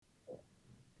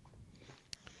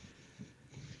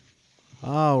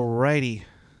Alrighty.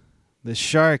 The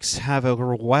Sharks have a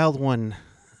wild one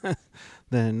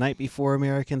the night before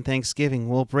American Thanksgiving.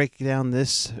 We'll break down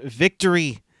this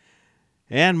victory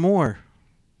and more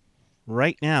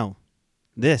right now.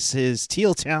 This is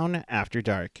Teal Town After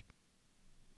Dark.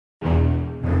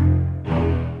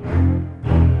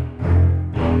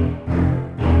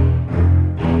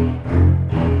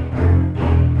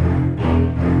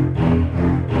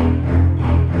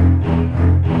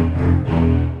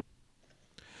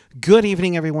 Good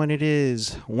evening, everyone. It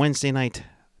is Wednesday night,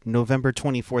 November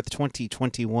 24th,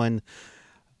 2021.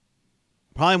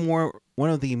 Probably one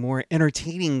of the more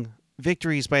entertaining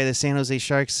victories by the San Jose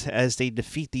Sharks as they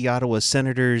defeat the Ottawa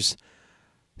Senators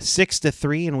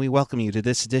 6-3, and we welcome you to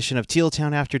this edition of Teal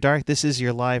Town After Dark. This is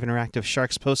your live interactive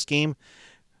Sharks post game.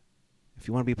 If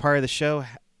you want to be part of the show,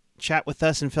 chat with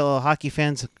us and fellow hockey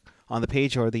fans on the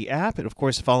page or the app, and of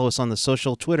course follow us on the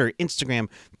social, Twitter, Instagram,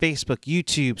 Facebook,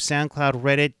 YouTube, SoundCloud,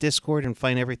 Reddit, Discord, and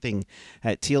find everything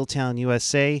at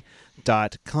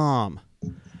tealtownusa.com.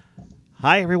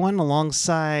 Hi everyone,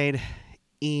 alongside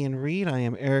Ian Reed, I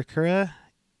am Eric Cura.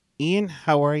 Ian,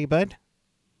 how are you, bud?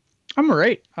 I'm all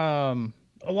right. A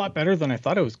lot better than I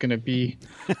thought it was going to be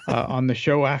on the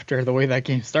show after the way that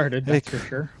game started, that's for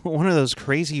sure. One of those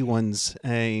crazy ones,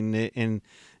 and it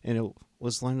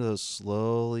was one of those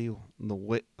slowly,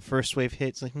 the first wave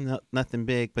hits, like nothing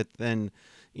big, but then,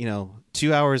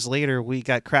 2 hours later, we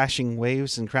got crashing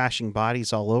waves and crashing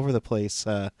bodies all over the place.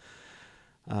 I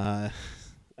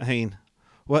mean,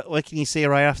 what can you say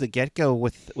right off the get-go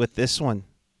with this one?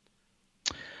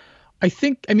 I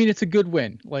mean, it's a good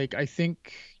win. Like, I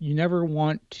think you never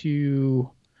want to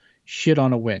shit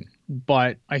on a win,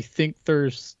 but I think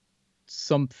there's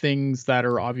some things that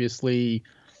are obviously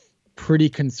pretty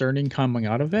concerning coming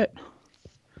out of it.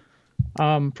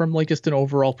 From like just an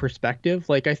overall perspective,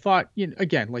 like I thought,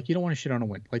 again, like you don't want to shit on a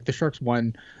win. Like the Sharks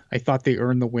won. I thought they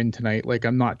earned the win tonight. Like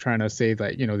I'm not trying to say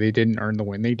that, they didn't earn the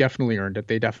win. They definitely earned it.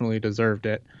 They definitely deserved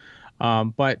it.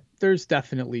 But there's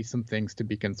definitely some things to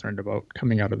be concerned about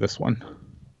coming out of this one.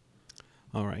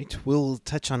 All right. We'll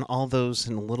touch on all those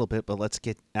in a little bit, but let's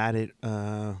get at it.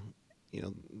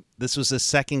 This was the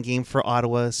second game for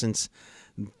Ottawa since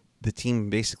the team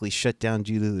basically shut down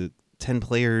due to the 10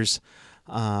 players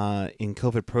in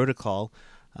COVID protocol.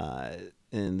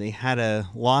 And they had a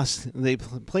loss. They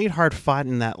played hard fought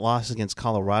in that loss against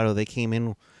Colorado. They came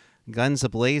in guns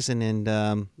a-blazing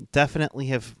and definitely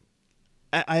have,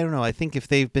 I don't know, I think if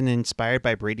they've been inspired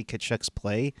by Brady Tkachuk's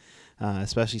play,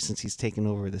 especially since he's taken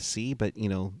over the C, but,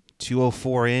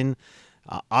 204 in,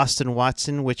 Austin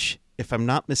Watson, which, if I'm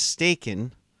not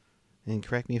mistaken, and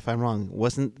correct me if I'm wrong,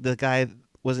 wasn't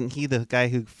he the guy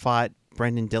who fought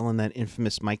Brendan Dillon, that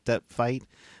infamous mic'd up fight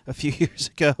a few years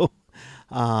ago?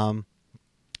 But I'm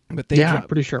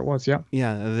pretty sure it was. Yeah.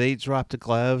 Yeah. They dropped the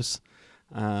gloves.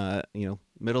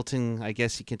 Middleton, I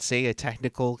guess you could say a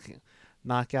technical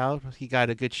knockout. He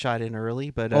got a good shot in early,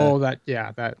 but that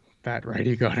right.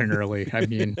 He got in early. I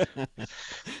mean,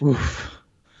 oof.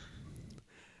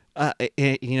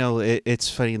 It's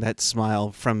funny, that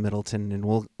smile from Middleton, and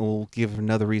we'll give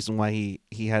another reason why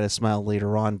he had a smile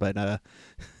later on. But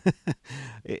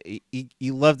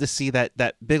you love to see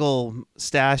that big old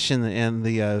stash and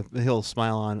the little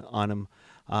smile on him.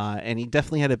 And he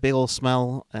definitely had a big old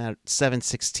smile at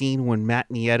 7:16 when Matt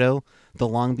Nieto, the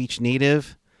Long Beach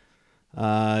native,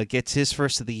 gets his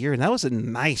first of the year, and that was a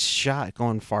nice shot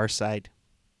going far side.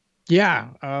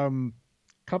 Yeah.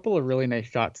 Couple of really nice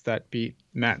shots that beat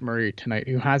Matt Murray tonight,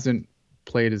 who hasn't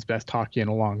played his best hockey in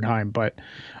a long time. But,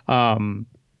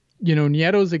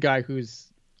 Nieto's a guy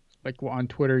who's like on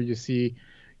Twitter, you see,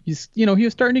 he was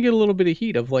starting to get a little bit of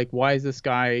heat of like, why is this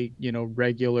guy,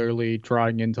 regularly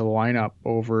drawing into the lineup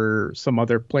over some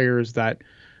other players that,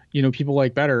 people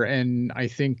like better. And I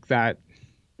think that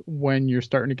when you're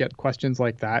starting to get questions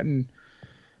like that, and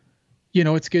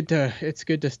it's good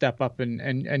to step up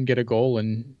and get a goal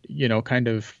and, kind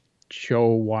of show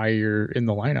why you're in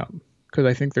the lineup. Because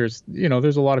I think there's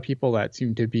a lot of people that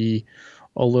seem to be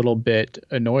a little bit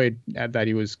annoyed at that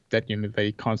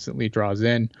he constantly draws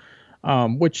in,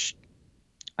 which,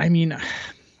 I mean,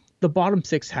 the bottom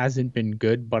six hasn't been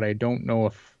good, but I don't know.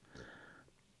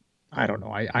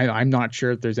 I'm not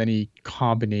sure if there's any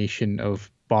combination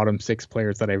of bottom six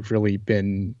players that I've really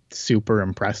been super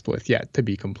impressed with yet, to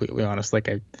be completely honest. Like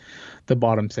the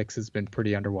bottom six has been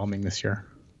pretty underwhelming this year.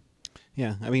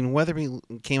 Yeah, I mean, Weatherby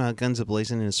came out guns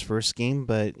a-blazing in his first game,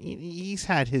 but he's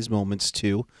had his moments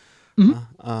too.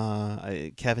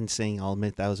 Mm-hmm. Kevin saying, I'll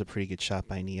admit that was a pretty good shot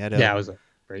by Nieto. Yeah, it was a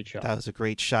great shot. That was a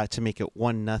great shot to make it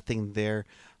 1-0 there.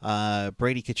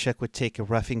 Brady Tkachuk would take a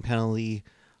roughing penalty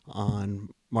on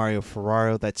Mario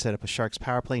Ferraro that set up a Sharks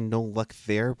power play. No luck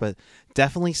there, but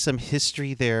definitely some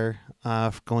history there.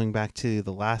 Going back to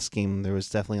the last game, there was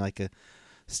definitely like a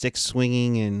stick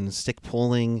swinging and stick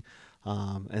pulling,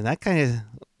 and that kind of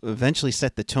eventually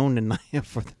set the tone tonight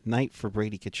for the night for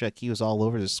Brady Tkachuk. He was all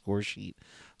over the score sheet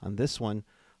on this one,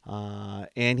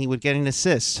 and he would get an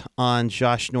assist on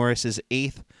Josh Norris's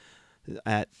eighth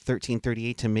at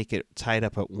 13:38 to make it tied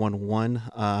up at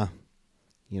 1-1.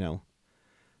 You know.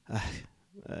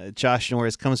 Josh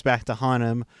Norris comes back to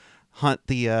haunt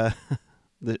the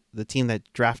the team that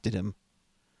drafted him.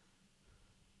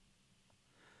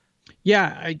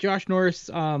 Yeah, Josh Norris.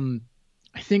 I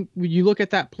think when you look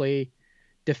at that play,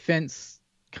 defense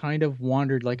kind of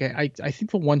wandered. Like I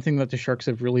think the one thing that the Sharks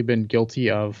have really been guilty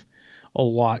of a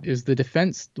lot is the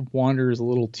defense wanders a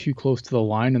little too close to the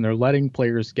line, and they're letting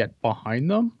players get behind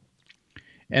them,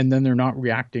 and then they're not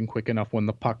reacting quick enough when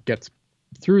the puck gets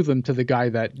through them to the guy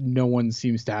that no one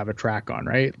seems to have a track on,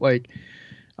 right? Like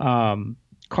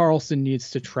Carlson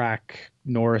needs to track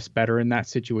Norris better in that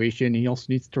situation. He also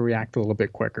needs to react a little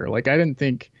bit quicker. Like I didn't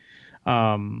think like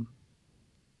I'm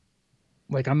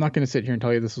not going to sit here and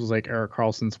tell you this was like Erik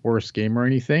Karlsson's worst game or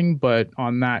anything, but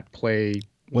on that play,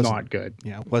 not good.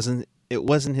 Yeah, it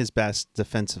wasn't his best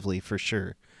defensively for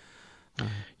sure.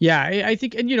 Yeah, I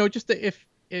think, and just if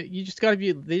you just got to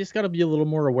be, they just got to be a little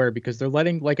more aware because they're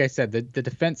letting, like I said, the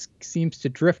defense seems to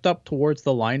drift up towards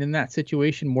the line in that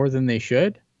situation more than they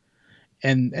should,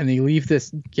 and they leave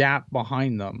this gap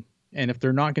behind them. And if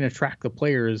they're not going to track the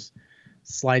players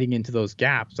sliding into those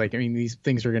gaps, like I mean, these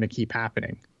things are going to keep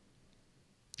happening.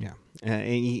 Yeah,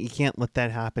 and you can't let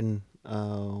that happen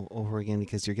over again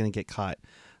because you're going to get caught.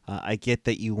 I get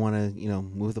that you want to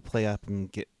move the play up and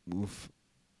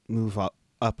move up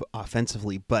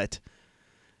offensively, but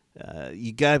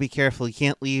you got to be careful. You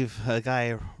can't leave a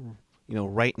guy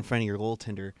right in front of your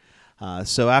goaltender.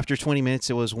 So after 20 minutes,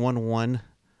 it was 1-1.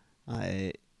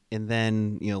 And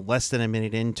then, less than a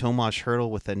minute in, Tomas Hertl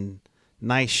with a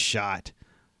nice shot.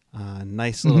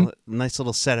 Nice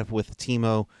little setup with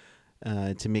Timo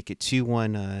to make it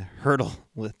 2-1. Hertl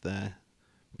with the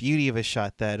beauty of a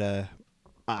shot that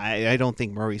I don't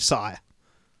think Murray saw.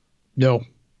 No.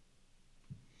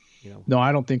 No,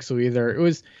 I don't think so either. It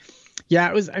was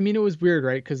weird,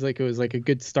 right? Because it was like a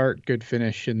good start, good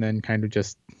finish, and then kind of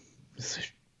just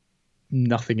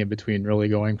nothing in between really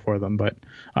going for them. But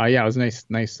it was nice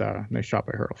shot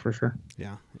by Hertl for sure.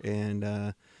 Yeah,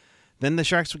 and then the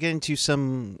Sharks would get into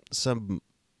some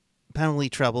penalty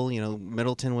trouble.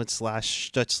 Middleton would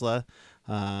slash Stützle,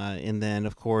 and then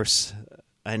of course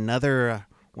another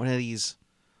one of these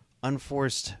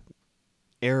unforced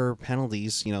error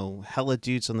penalties. Hella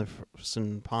dudes on the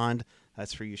frozen pond.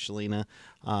 That's for you, Shalina.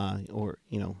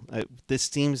 This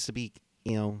seems to be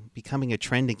becoming a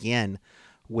trend again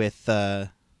with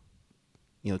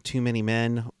too many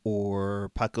men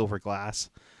or puck over glass.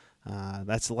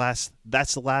 That's the last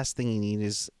thing you need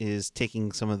is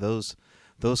taking some of those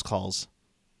calls.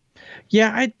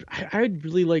 Yeah, I'd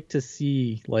really like to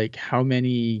see like how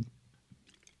many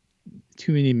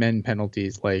too many men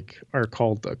penalties are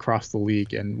called across the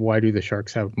league, and why do the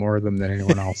Sharks have more of them than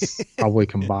anyone else probably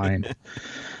combined.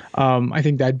 I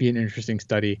think that'd be an interesting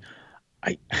study.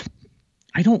 I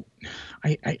don't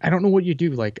know what you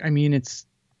do. It's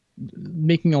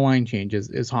making a line change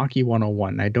is hockey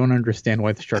 101. I don't understand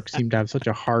why the Sharks seem to have such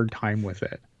a hard time with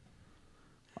it.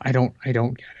 I don't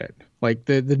get it. Like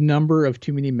the number of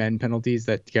too many men penalties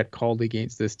that get called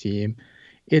against this team,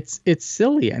 it's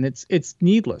silly and it's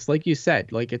needless. Like you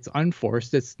said, like it's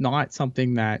unforced. It's not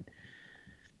something that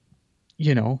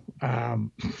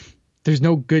there's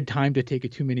no good time to take a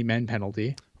too many men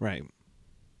penalty. Right.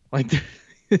 Like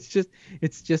it's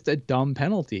just a dumb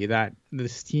penalty that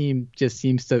this team just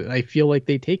seems to, I feel like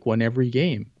they take one every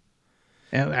game.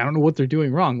 And I don't know what they're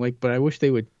doing wrong, but I wish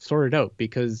they would sort it out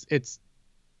because it's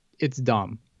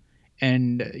dumb.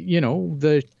 And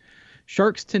the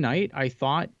Sharks tonight, I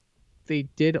thought they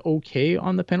did okay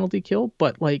on the penalty kill,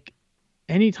 but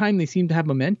anytime they seemed to have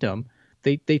momentum,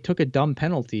 they took a dumb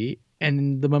penalty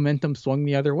and the momentum swung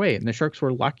the other way, and the Sharks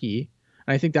were lucky.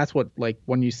 And I think that's what,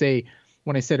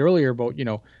 when I said earlier about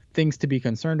things to be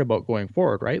concerned about going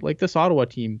forward, right? Like this Ottawa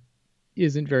team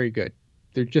isn't very good.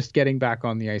 They're just getting back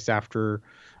on the ice after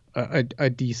a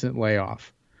decent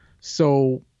layoff.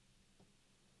 So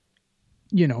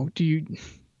do you,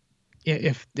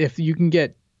 if you can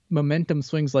get momentum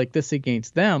swings like this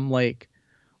against them,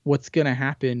 what's going to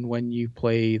happen when you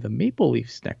play the Maple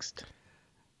Leafs next?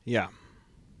 Yeah.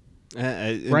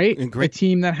 Right? A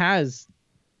team that has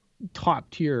top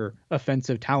tier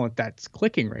offensive talent that's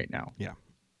clicking right now. Yeah.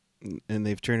 And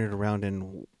they've turned it around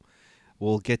in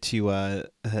we'll get to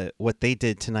what they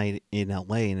did tonight in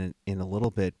LA in a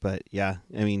little bit. But yeah,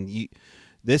 I mean,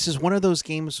 this is one of those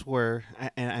games where,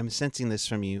 and I'm sensing this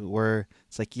from you, where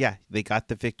it's like, yeah, they got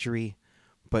the victory,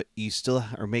 but you still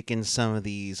are making some of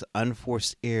these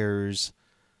unforced errors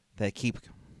that keep,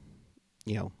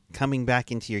 coming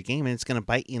back into your game, and it's going to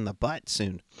bite you in the butt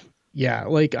soon. Yeah,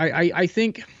 like I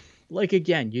think, like,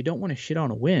 again, you don't want to shit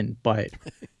on a win, but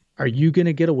are you going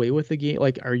to get away with the game?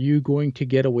 Like, are you going to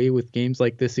get away with games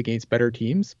like this against better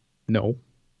teams? No.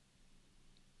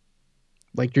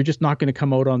 Like, you're not going to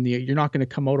come out on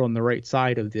the right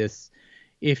side of this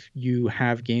if you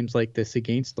have games like this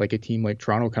against like a team like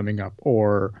Toronto coming up,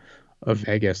 or a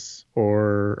Vegas,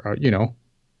 or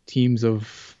teams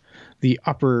of the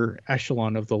upper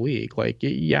echelon of the league. Like,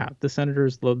 yeah, the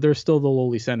Senators, they're still the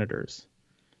lowly Senators.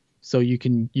 So you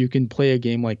can play a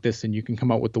game like this and you can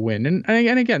come out with the win. And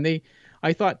again,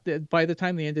 I thought that by the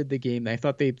time they ended the game, I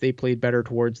thought they played better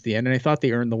towards the end, and I thought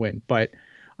they earned the win. But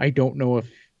I don't know if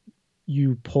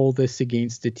you pull this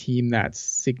against a team that's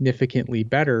significantly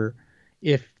better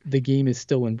if the game is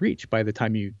still in reach by the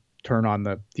time you turn on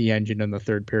the engine in the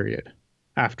third period,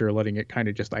 after letting it kind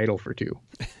of just idle for two.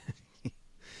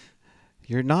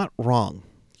 You're not wrong.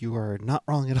 You are not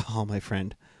wrong at all, my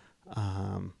friend.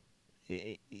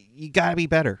 You got to be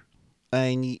better.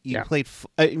 And you Yeah. played.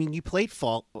 You played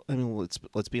fall. I mean,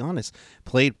 let's be honest.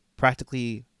 Played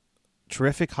practically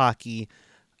terrific hockey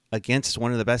against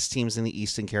one of the best teams in the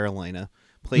East in Carolina.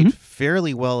 Played Mhm.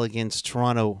 fairly well against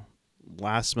Toronto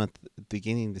last month, at the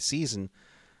beginning of the season.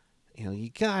 You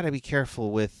got to be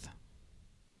careful with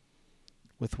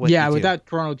what you Yeah, with do. that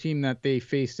Toronto team that they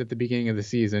faced at the beginning of the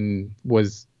season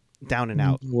was Down and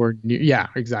out. yeah,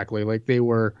 exactly. Like, they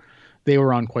were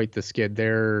on quite the skid.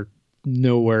 They're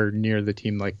nowhere near the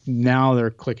team. Like, now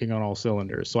they're clicking on all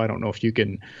cylinders. So I don't know if you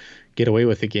can get away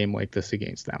with a game like this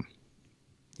against them.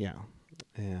 Yeah.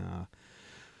 Yeah.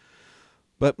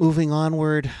 But moving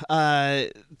onward,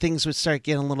 things would start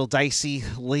getting a little dicey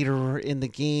later in the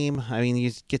game. I mean,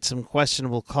 you get some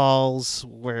questionable calls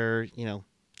where,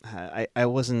 I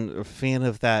wasn't a fan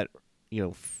of that,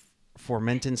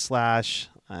 Formenton slash.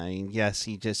 I mean, yes,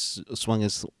 he just swung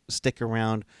his stick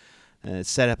around,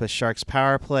 set up a Sharks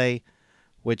power play,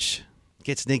 which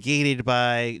gets negated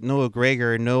by Noah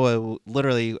Gregor. Noah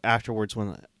literally afterwards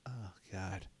went, oh,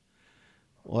 God,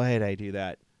 why did I do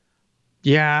that?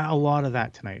 Yeah, a lot of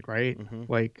that tonight, right? Hmm.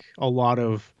 Like, a lot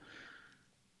of,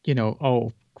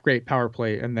 oh, great power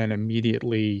play, and then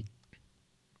immediately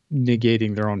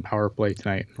negating their own power play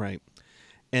tonight. Right.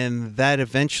 And that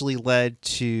eventually led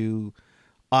to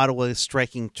Ottawa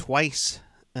striking twice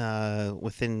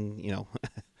within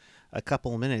a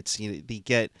couple of minutes. They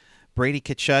get Brady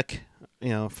Kachuk,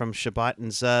 from Shabbat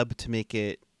and Zub to make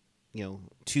it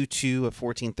 2-2 at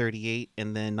 14:38,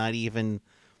 and then not even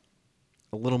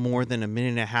a little more than a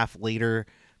minute and a half later,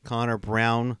 Connor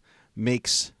Brown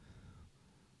makes.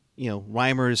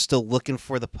 Reimer is still looking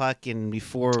for the puck, and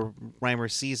before Reimer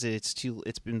sees it,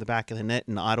 it's in the back of the net,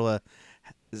 and Ottawa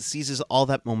seizes all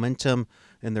that momentum,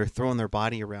 and they're throwing their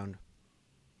body around.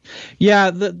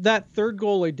 Yeah, that third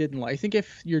goal I didn't like. I think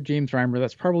if you're James Reimer,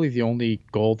 that's probably the only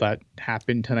goal that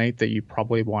happened tonight that you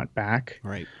probably want back.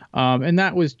 Right. And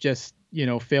that was just,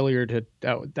 failure to,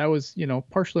 that was,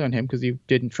 partially on him because he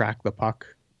didn't track the puck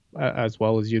as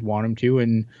well as you'd want him to.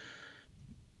 And,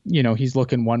 he's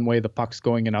looking one way, the puck's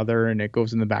going another, and it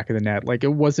goes in the back of the net. Like,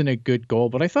 it wasn't a good goal,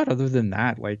 but I thought other than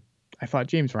that, like, I thought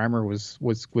James Reimer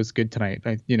was good tonight.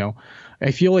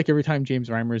 I feel like every time James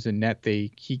Reimer's in net,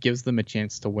 he gives them a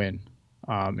chance to win,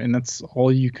 and that's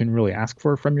all you can really ask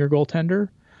for from your goaltender.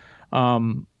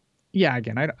 Yeah,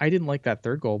 again, I didn't like that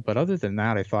third goal, but other than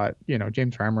that, I thought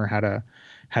James Reimer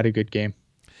had a good game.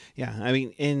 Yeah, I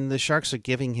mean, and the Sharks are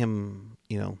giving him,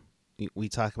 we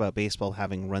talk about baseball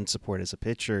having run support as a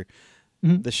pitcher.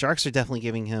 Mhm. The Sharks are definitely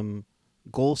giving him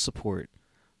goal support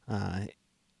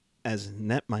as a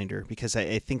netminder, because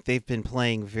I think they've been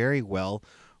playing very well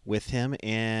with him,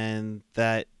 and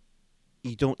that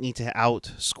you don't need to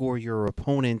outscore your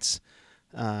opponents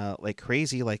like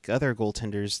crazy, like other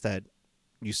goaltenders that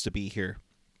used to be here.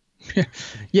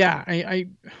 Yeah,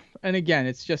 and again,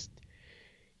 it's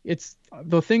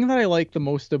the thing that I like the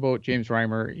most about James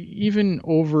Reimer, even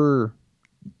over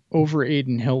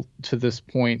Aiden Hilt to this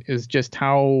point, is just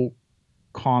how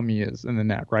calm he is in the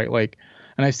net, right? Like,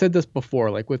 and I've said this before,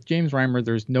 like with James Reimer,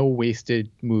 there's no wasted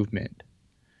movement.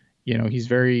 He's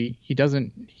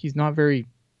not very,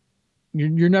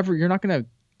 you're not going to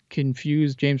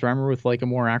confuse James Reimer with like a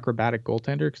more acrobatic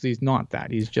goaltender, because he's not that.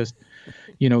 He's just,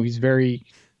 he's very,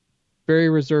 very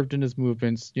reserved in his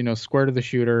movements, square to the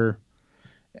shooter,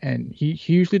 and he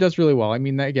usually does really well. I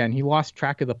mean, again, he lost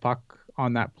track of the puck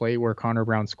on that play where Connor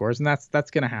Brown scores, and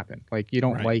that's gonna happen. Like you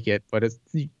don't Right. like it, but it's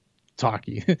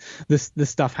hockey. This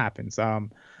stuff happens.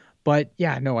 But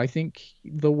yeah, no, I think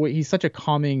the way he's such a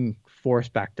calming force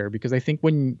back there because I think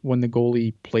when the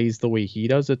goalie plays the way he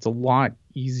does, it's a lot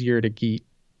easier to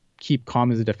keep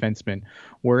calm as a defenseman.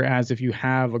 Whereas if you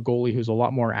have a goalie who's a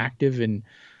lot more active and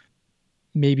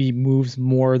maybe moves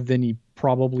more than he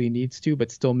probably needs to,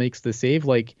 but still makes the save,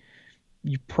 like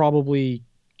you probably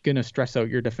gonna stress out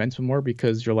your defenseman more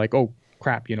because you're like, oh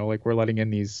crap, like we're letting in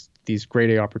these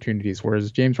grade A opportunities.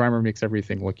 Whereas James Reimer makes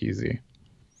everything look easy.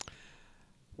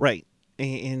 Right.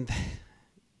 And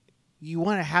you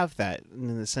want to have that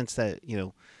in the sense that,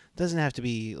 it doesn't have to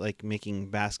be like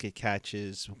making basket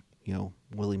catches,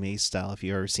 Willie Mays style, if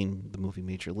you've ever seen the movie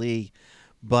Major League,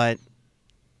 but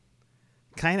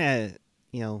kind of,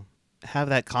 have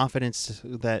that confidence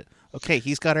that, okay,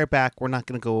 he's got our back. We're not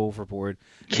going to go overboard.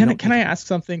 Can I ask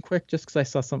something quick? Just because I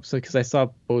saw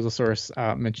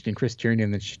Bozosaurus mentioning Chris Tierney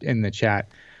in the chat.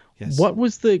 Yes. What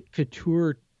was the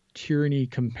Couture Tierney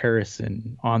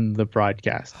comparison on the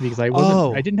broadcast? Because I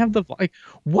didn't have the like.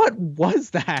 What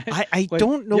was that? I like,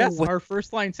 don't know. Yes, our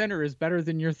first line center is better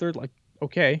than your third. Like,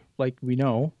 okay, like we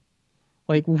know.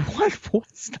 Like, what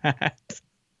was that?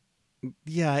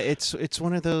 Yeah, it's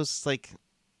one of those like,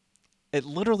 it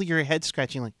literally your head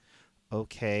scratching. Like,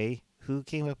 okay, who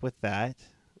came up with that?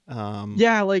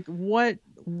 Yeah, like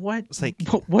It's like,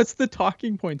 what's the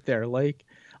talking point there? Like,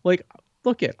 look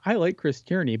I like Chris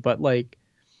Tierney, but like,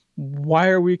 why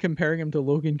are we comparing him to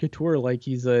Logan Couture like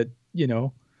he's a he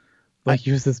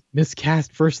was this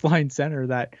miscast first line center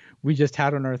that we just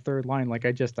had on our third line? Like,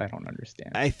 I don't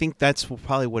understand. I think that's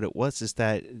probably what it was. Is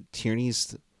that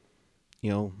Tierney's,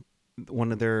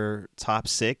 one of their top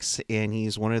six, and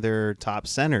he's one of their top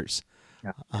centers.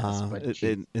 Yeah,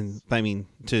 and I mean,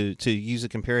 to use a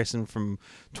comparison from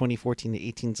 2014 to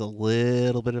 18 is a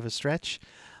little bit of a stretch,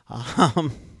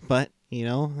 but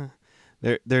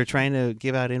they're trying to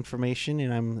give out information,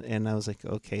 and I was like,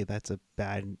 okay, that's a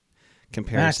bad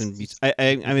comparison.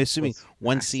 I'm assuming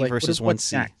 1C versus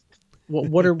 1C. Next?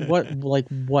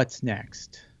 What's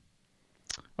next?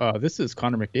 This is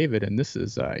Connor McDavid, and this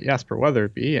is Jasper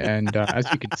Weatherby, and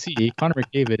as you can see, Connor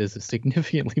McDavid is a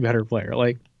significantly better player.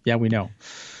 Like, yeah, we know.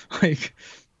 Like,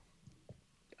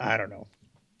 I don't know.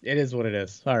 It is what it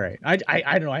is. All right. I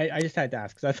don't know. I just had to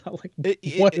ask because I thought, like,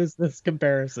 what is this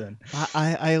comparison?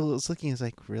 I was looking. I was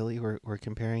like, really? We're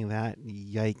comparing that?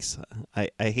 Yikes! I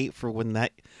hate for when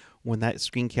that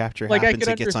screen capture happens.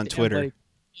 It gets on Twitter. Like,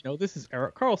 this is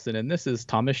Erik Karlsson, and this is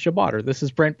Thomas Chabot, or this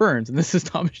is Brent Burns, and this is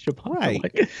Thomas Chabot. Right.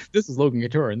 Like, this is Logan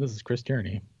Couture, and this is Chris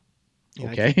Tierney.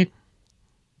 Yeah, okay.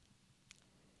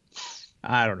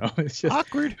 I don't know. It's just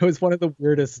awkward. It was one of the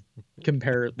weirdest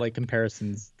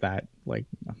comparisons that like,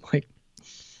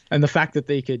 and the fact that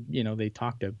they could, they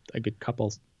talked a good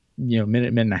couple,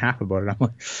 minute and a half about it. I'm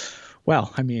like,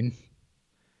 well, I mean,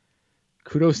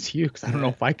 kudos to you, because I don't know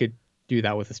if I could do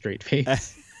that with a straight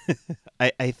face.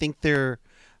 I think there's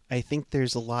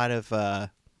a lot of Bozo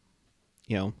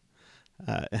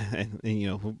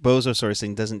sort of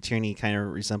saying, doesn't Tierney kind of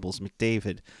resembles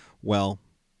McDavid? Well,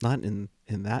 not in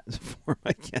that form,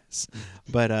 I guess.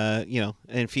 But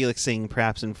and Felix saying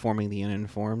perhaps informing the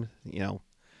uninformed. Yeah,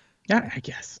 I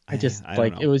guess. I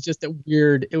like it was just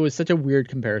it was such a weird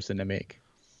comparison to make.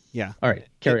 Yeah. All right,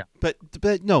 carry on.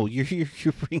 But no, you're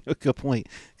bringing a good point,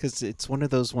 because it's one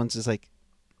of those ones is like,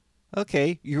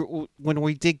 okay, when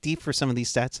we dig deep for some of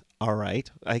these stats, all right,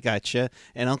 I gotcha.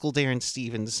 And Uncle Darren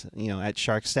Stevens, at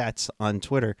Shark Stats on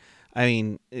Twitter, I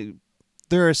mean,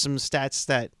 there are some stats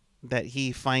that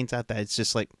he finds out that it's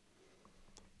just like,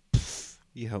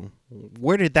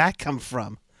 where did that come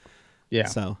from? Yeah.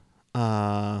 So,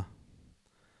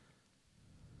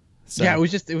 yeah,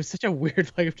 it was such a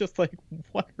weird, like, just like,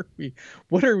 what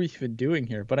are we even doing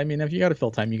here? But I mean, if you got to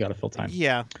fill time, you got to fill time.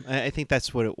 Yeah, I think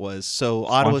that's what it was. So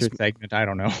Ottawa's segment, I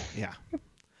don't know. Yeah.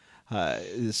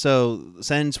 So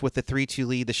Sens with the 3-2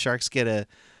 lead. The Sharks get a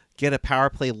power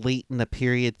play late in the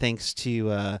period thanks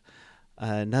to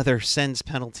another Sens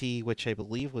penalty, which I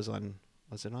believe was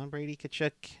it on Brady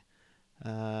Tkachuk?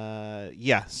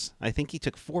 Yes, I think he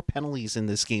took 4 penalties in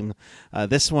this game.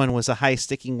 This one was a high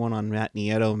sticking one on Matt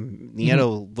Nieto.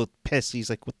 Nieto looked pissed. He's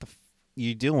like, "What the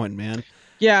you doing, man?"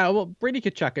 Yeah, well, Brady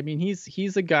Tkachuk, I mean,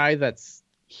 he's a guy that's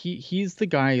he's the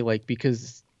guy, like,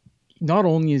 because not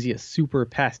only is he a super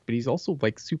pest, but he's also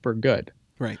like super good.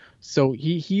 Right. So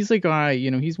he's a guy,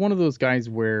 he's one of those guys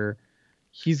where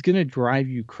he's gonna drive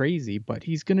you crazy, but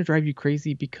he's gonna drive you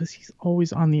crazy because he's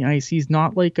always on the ice. He's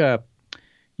not like a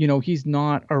he's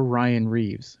not a Ryan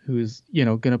Reeves who's,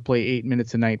 going to play 8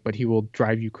 minutes a night, but he will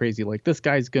drive you crazy. Like this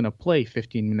guy's going to play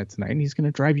 15 minutes a night and he's going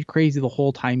to drive you crazy the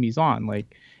whole time he's on.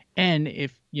 Like, and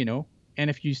if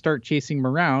you start chasing him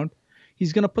around,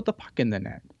 he's going to put the puck in the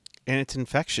net. And it's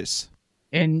infectious.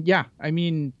 And yeah, I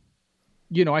mean,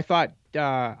 I thought,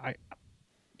 the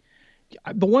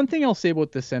one thing I'll say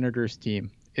about the Senators team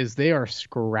is they are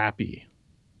scrappy,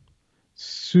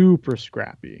 super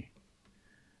scrappy.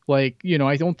 Like,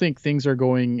 I don't think things are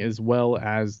going as well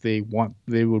as they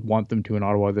would want them to in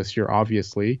Ottawa this year,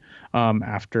 obviously.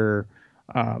 After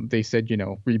they said,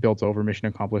 rebuild's over, mission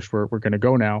accomplished, we're going to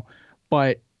go now.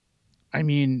 But I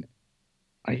mean,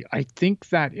 I think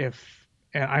that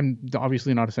and I'm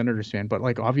obviously not a Senators fan, but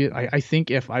like I think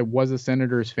if I was a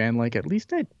Senators fan, like at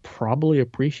least I'd probably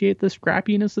appreciate the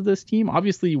scrappiness of this team.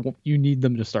 Obviously, you need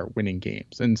them to start winning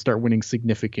games and start winning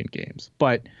significant games,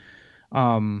 but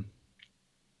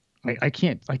I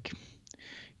can't, like,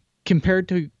 compared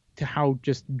to how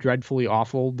just dreadfully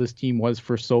awful this team was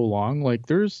for so long. Like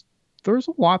there's a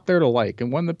lot there to like,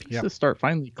 and when the pieces start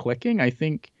finally clicking, I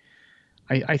think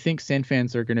Sand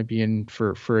fans are going to be in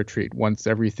for a treat once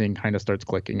everything kind of starts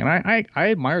clicking. And I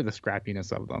admire the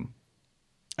scrappiness of them.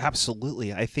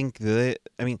 Absolutely. I think to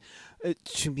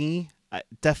me,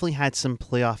 definitely had some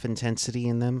playoff intensity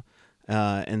in them,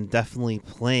 and definitely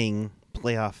playing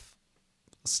playoff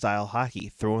style hockey,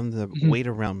 throwing the weight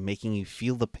around, making you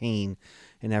feel the pain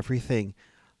and everything.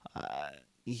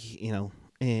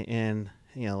 And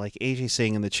like AJ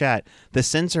saying in the chat, the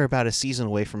Sens are about a season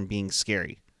away from being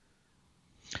scary.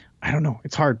 I don't know.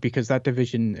 It's hard because that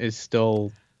division is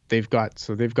still they've got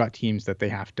teams that they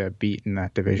have to beat in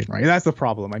that division, right? That's the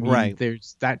problem. I mean,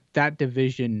 there's that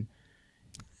division.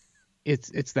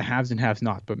 It's the haves and haves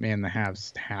not, but man, the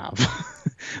haves have.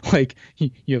 Like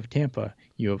you have Tampa,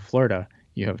 you have Florida,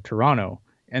 you have Toronto,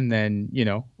 and then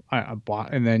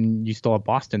and then you still have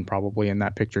Boston probably in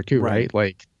that picture too, right?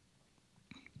 Like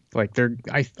they're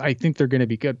I think they're going to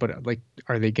be good, but like,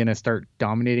 are they going to start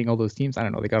dominating all those teams? I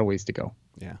don't know. They got a ways to go.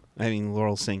 Yeah. I mean,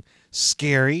 Laurel's saying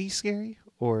scary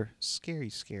or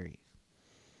scary.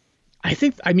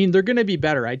 I mean, they're going to be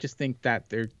better. I just think that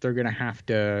they're going to have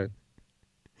to,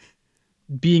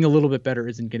 being a little bit better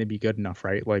isn't going to be good enough,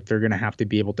 right? Like they're going to have to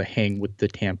be able to hang with the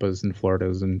Tampas and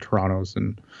Floridas and Torontos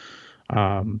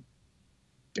and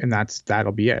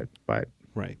that'll be it. But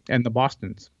and the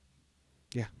Bostons.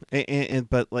 Yeah,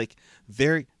 but like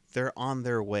they're on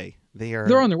their way.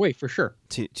 They're on their way for sure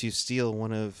to steal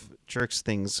one of Jerk's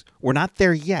things. We're not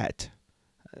there yet,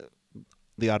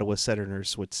 the Ottawa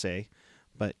Senators would say,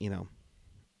 but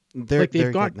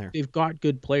they've got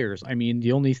good players. I mean,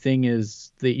 the only thing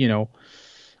is that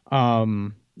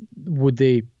would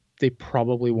they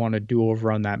probably want to do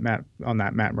over on that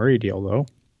Matt Murray deal though.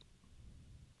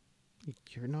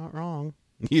 You're not wrong.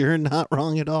 You're not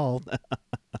wrong at all.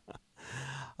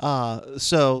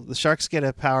 So the Sharks get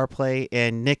a power play,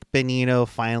 and Nick Bonino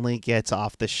finally gets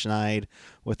off the schneid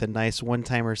with a nice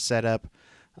one-timer setup,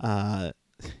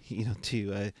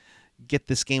 to get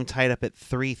this game tied up at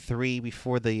 3-3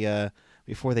 before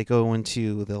they go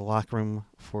into the locker room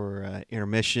for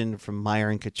intermission from Meyer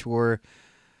and Couture.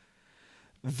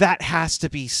 That has to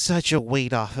be such a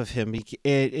weight off of him. You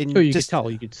could tell,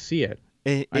 you could see it.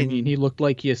 I mean, he looked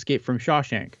like he escaped from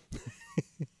Shawshank.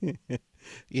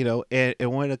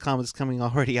 And one of the comments coming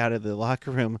already out of the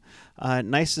locker room,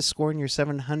 nice to score in your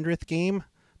 700th game.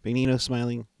 Bonino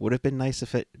smiling, would have been nice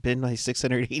if it had been my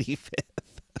 685th.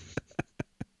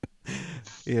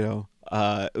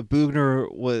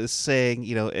 Bugner was saying,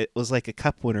 it was like a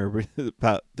cup winner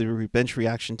about the bench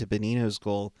reaction to Bonino's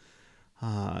goal.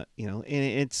 And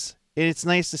it's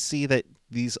nice to see that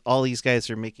all these guys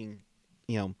are making,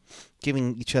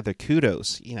 giving each other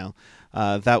kudos.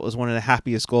 That was one of the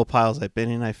happiest goal piles I've been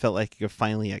in. I felt like I could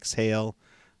finally exhale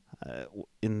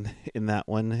in that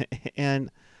one.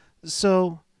 And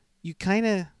so you kind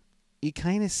of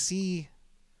see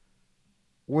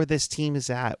where this team is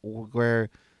at, where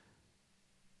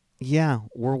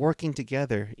we're working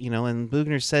together, and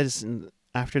Bugner says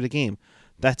after the game,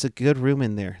 that's a good room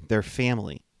in there. They're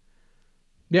family.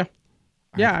 Yeah.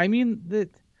 Yeah, I mean that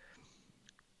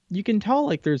you can tell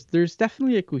like there's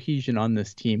definitely a cohesion on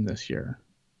this team this year.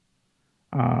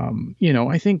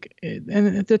 I think,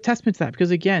 and it's a testament to that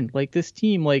because again, like this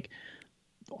team, like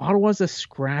Ottawa's a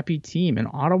scrappy team, and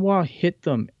Ottawa hit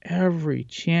them every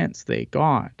chance they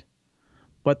got,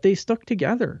 but they stuck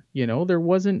together. It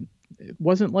wasn't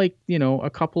like a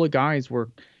couple of guys were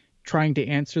trying to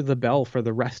answer the bell for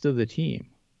the rest of the team.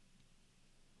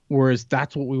 Whereas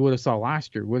that's what we would have saw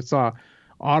last year. We saw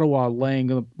Ottawa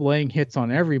laying hits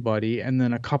on everybody, and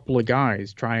then a couple of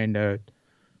guys trying to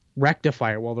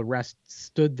rectify it while the rest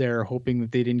stood there hoping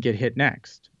that they didn't get hit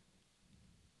next.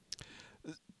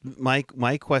 My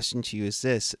question to you is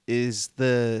this: is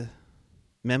the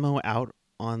memo out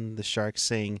on the Sharks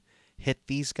saying hit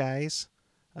these guys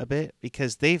a bit,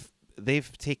 because they've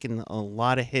taken a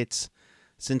lot of hits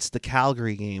since the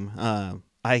Calgary game,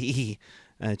 i.e.,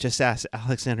 just ask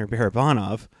Alexander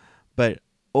Barabanov, but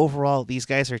overall these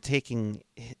guys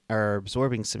are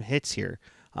absorbing some hits here.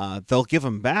 They'll give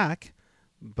them back,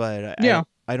 but Yeah,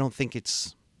 I don't think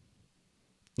it's,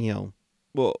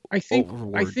 well, I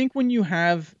overboard. think when you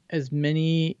have as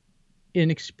many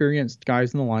inexperienced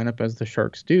guys in the lineup as the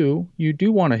Sharks do, you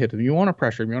do want to hit them. You want to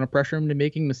pressure them. You want to pressure them to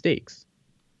making mistakes.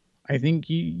 I think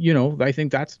I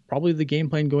think that's probably the game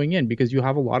plan going in, because you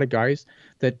have a lot of guys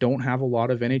that don't have a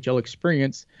lot of NHL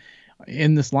experience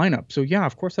in this lineup. So yeah,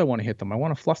 of course I want to hit them. I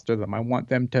want to fluster them. I want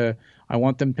them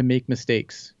to make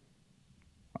mistakes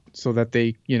so that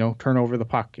they, turn over the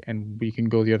puck and we can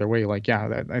go the other way. Like,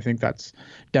 yeah, I think that's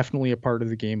definitely a part of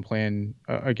the game plan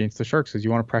against the Sharks, is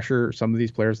you want to pressure some of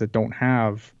these players that don't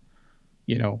have,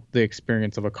 the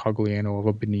experience of a Cogliano, of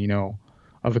a Bonino,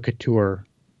 of a Couture,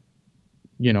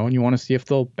 and you want to see if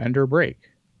they'll bend or break.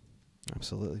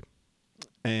 Absolutely.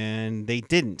 And they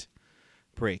didn't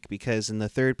break, because in the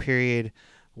third period,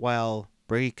 while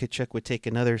Brady Tkachuk would take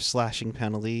another slashing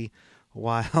penalty,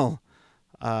 while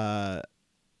uh,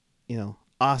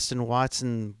 Austin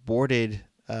Watson boarded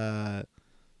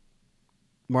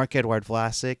Marc-Edouard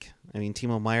Vlasic. I mean,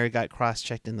 Timo Meier got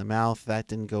cross-checked in the mouth. That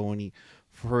didn't go any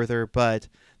further, but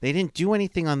they didn't do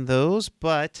anything on those.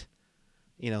 But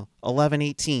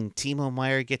 11-18, Timo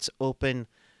Meier gets open,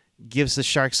 gives the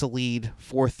Sharks a lead,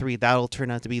 4-3. That'll turn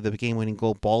out to be the game-winning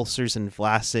goal. Balcers and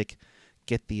Vlasic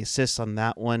get the assist on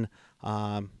that one.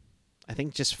 I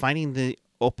think just finding the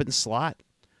open slot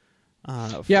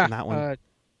Yeah, from that one.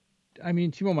 I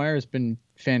mean, Timo Meier has been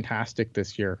fantastic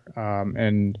this year,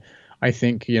 and I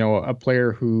think a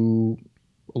player who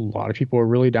a lot of people were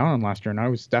really down on last year, and I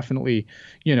was definitely,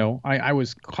 I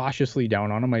was cautiously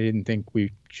down on him. I didn't think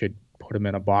we should put him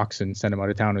in a box and send him out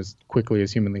of town as quickly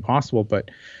as humanly possible,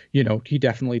 but he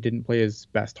definitely didn't play his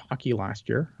best hockey last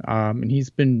year, and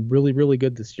he's been really, really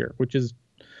good this year, which is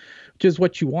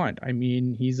what you want. I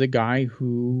mean, he's a guy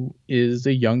who is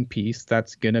a young piece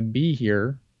that's gonna be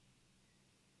here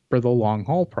for the long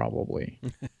haul, probably.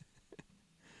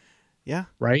 Yeah.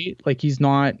 Right? Like, he's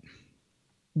not,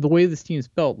 the way this team's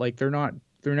built, like they're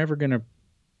never gonna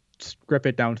strip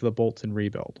it down to the bolts and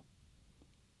rebuild.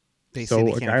 They say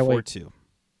they So a can't guy like, afford to.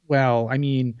 well, I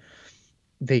mean,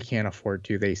 they can't afford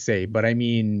to, they say, but I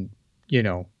mean, you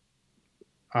know,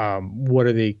 what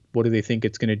do they think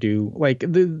it's gonna do? Like,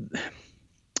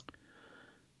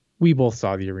 we both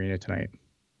saw the arena tonight.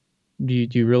 Do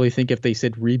you really think if they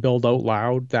said rebuild out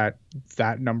loud that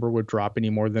that number would drop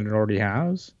any more than it already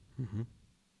has? Mm-hmm.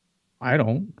 I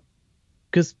don't,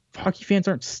 because hockey fans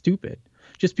aren't stupid.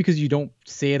 Just because you don't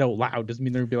say it out loud doesn't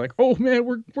mean they're gonna be like, "Oh man,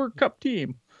 we're a cup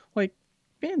team." Like,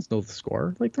 fans know the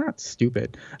score. Like, they're not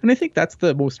stupid. And I think that's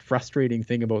the most frustrating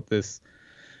thing about this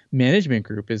management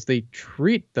group, is they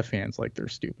treat the fans like they're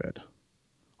stupid.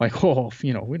 Like, oh,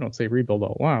 we don't say rebuild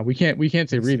out loud. We can't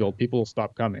say rebuild. People will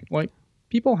stop coming. Like,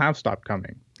 people have stopped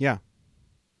coming. Yeah.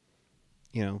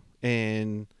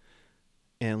 And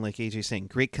like AJ saying,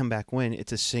 great comeback win.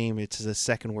 It's a shame it's the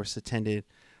second worst attended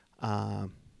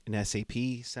in SAP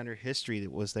Center history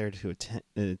that was there to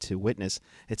attend, to witness.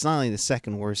 It's not only the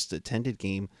second worst attended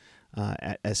game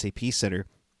at SAP Center,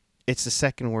 it's the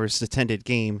second worst attended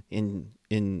game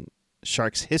in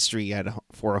Sharks history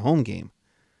for a home game.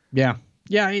 Yeah,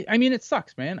 yeah. I mean, it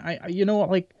sucks, man.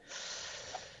 Like,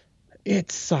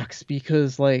 it sucks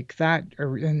because like that,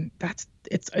 and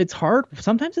it's hard.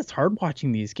 Sometimes it's hard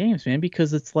watching these games, man,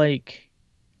 because it's like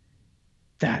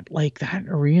that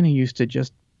arena used to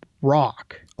just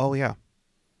rock, Oh yeah.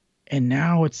 and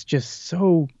now it's just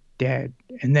so dead.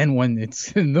 And then when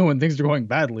when things are going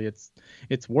badly,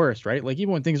 it's worse, right? Like,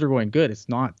 even when things are going good, it's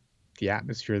not the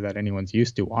atmosphere that anyone's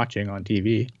used to watching on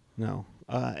TV. No.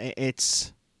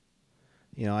 It's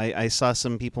I saw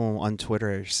some people on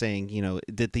Twitter saying,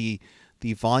 did the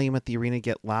volume at the arena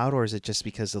get loud, or is it just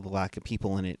because of the lack of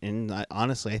people in it? And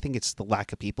honestly, I think it's the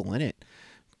lack of people in it,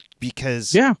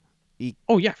 because Yeah.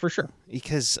 Oh yeah, for sure.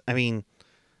 I mean,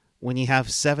 when you have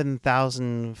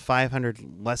 7,500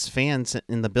 less fans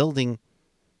in the building,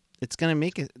 it's going to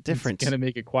make a difference. It's gonna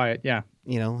make it quiet. Yeah.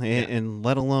 And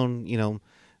let alone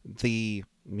the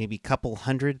maybe couple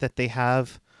hundred that they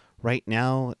have right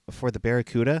now for the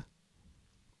Barracuda.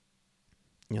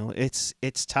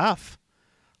 It's tough.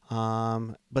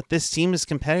 But this team is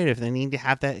competitive. They need to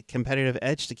have that competitive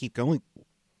edge to keep going.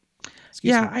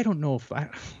 Excuse me. I don't know if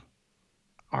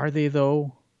Are they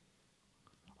though?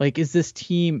 Like, is this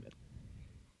team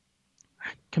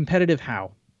competitive?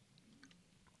 How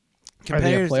are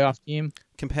they a Competitive, playoff team?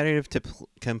 competitive to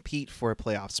compete for a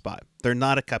playoff spot. They're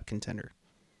not a cup contender.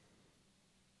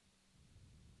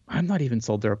 I'm not even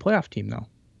sold they're a playoff team though.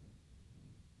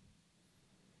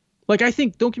 Like, I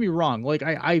think, don't get me wrong. Like,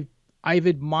 I've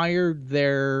admired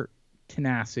their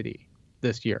tenacity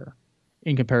this year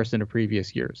in comparison to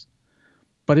previous years.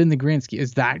 But in the grand scheme,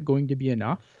 is that going to be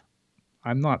enough?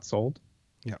 I'm not sold.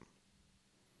 Yeah.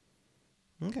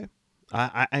 Okay.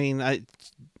 I mean,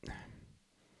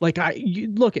 Like,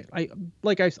 you look at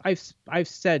like I've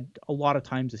said a lot of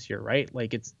times this year, right?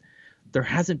 Like, it's there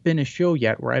hasn't been a show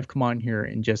yet where I've come on here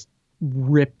and just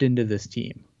ripped into this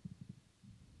team.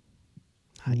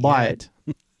 not But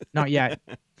yet. not yet.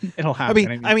 It'll I mean,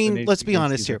 happen. I I mean, when mean, they let's be begin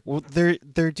honest season. here. Well,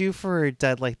 they're due for a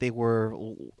dud like they were.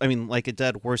 I mean, like a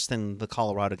dud worse than the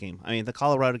Colorado game. I mean, the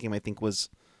Colorado game I think was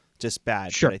just bad,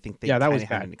 but Sure. I think they Yeah, that kind was of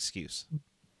had bad. an excuse.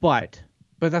 But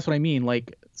that's what I mean.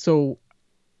 Like, so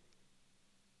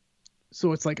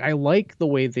it's like I like the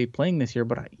way they playing this year,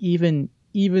 but even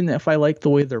if I like the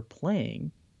way they're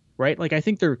playing, right? Like, I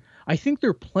think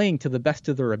they're playing to the best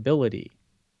of their ability.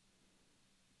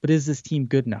 But is this team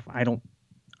good enough? I don't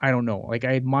know. Like,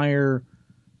 I admire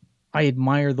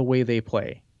the way they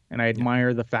play, and I Yeah.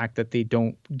 admire the fact that they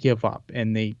don't give up,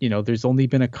 and there's only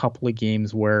been a couple of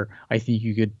games where I think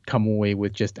you could come away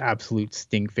with just absolute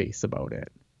stink face about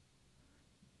it.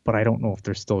 But I don't know if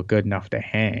they're still good enough to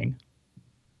hang.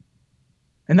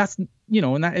 And that's,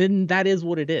 and that is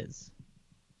what it is.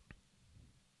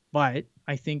 But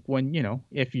I think when,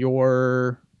 if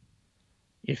you're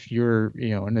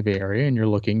in the Bay Area and you're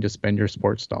looking to spend your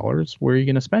sports dollars, where are you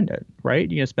going to spend it, right?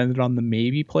 You're going to spend it on the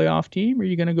maybe playoff team, or are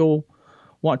you going to go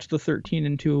watch the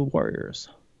 13-2 Warriors?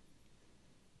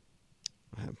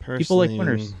 People like Personally,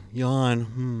 winners.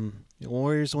 yawn. The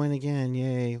Warriors win again.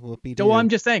 Yay! Whoopie So doo. I'm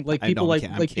just saying, like, I know. people like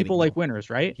I'm kidding people like though. winners,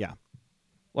 right? Yeah.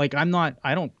 Like, I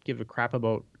don't give a crap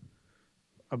about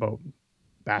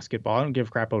basketball. I don't give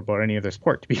a crap about any other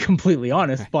sport, to be completely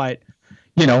honest. But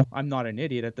I'm not an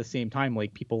idiot at the same time.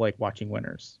 Like, people like watching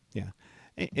winners. Yeah.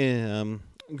 Um,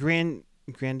 Grand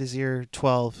Desir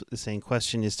 12 is saying,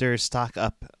 question: is there a stock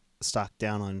up, stock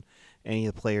down on any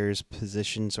of the players'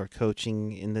 positions or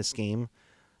coaching in this game?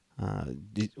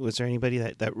 Was there anybody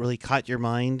that really caught your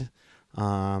mind?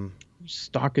 Whose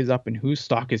stock is up and whose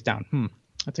stock is down?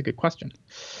 That's a good question.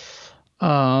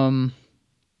 Um,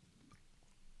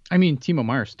 I mean, Timo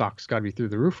Meyer's stock's got to be through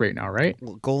the roof right now, right?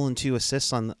 Goal and 2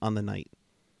 assists on the night.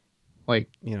 Like,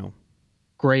 You know,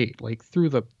 great, like through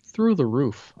the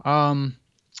roof.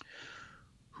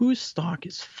 Whose stock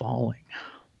is falling?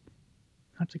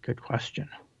 That's a good question.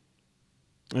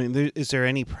 I mean, is there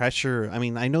any pressure? I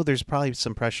mean, I know there's probably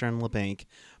some pressure on LeBanc.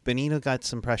 Benito got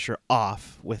some pressure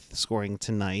off with scoring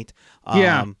tonight.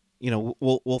 Yeah,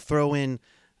 We'll throw in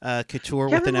Couture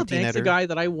with Kevin an empty LeBanc's a netter. guy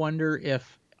that I wonder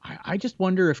if I just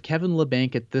wonder if Kevin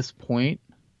LeBanc at this point,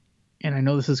 and I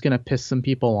know this is going to piss some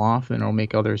people off and it'll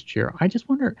make others cheer. I just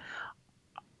wonder.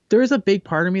 There is a big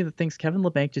part of me that thinks Kevin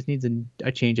LeBanc just needs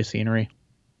a change of scenery.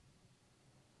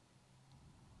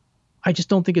 I just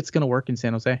don't think it's going to work in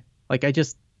San Jose. Like, and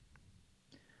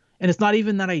it's not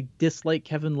even that I dislike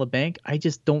Kevin LeBanc. I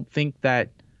just don't think that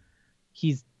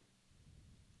he's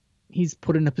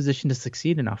put in a position to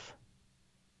succeed enough.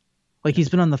 Like, he's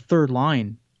been on the third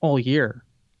line all year.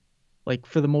 Like,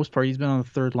 for the most part, he's been on the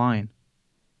third line.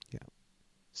 Yeah.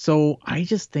 So I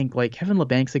just think, like, Kevin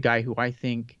LeBanc's a guy who I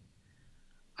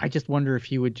just wonder if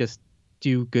he would just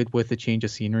do good with a change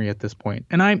of scenery at this point.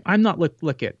 And I'm not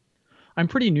look at I'm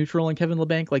pretty neutral on Kevin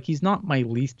LeBanc. Like, he's not my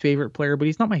least favorite player, but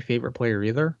he's not my favorite player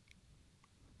either.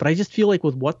 But I just feel like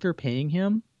with what they're paying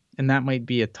him, and that might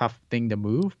be a tough thing to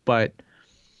move, but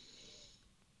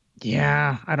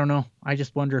yeah, I don't know. I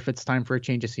just wonder if it's time for a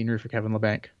change of scenery for Kevin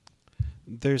LeBanc.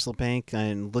 There's LeBanc,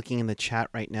 and looking in the chat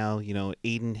right now,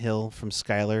 Aiden Hill from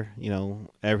Skyler.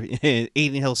 Every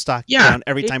Aiden Hill stock Yeah, down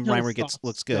every Aiden time Hill's Reimer looks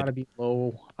stock's got good. to be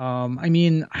low. I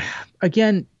mean,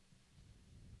 again,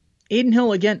 Aiden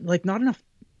Hill again, like, not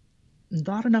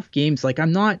enough games. Like,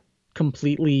 I'm not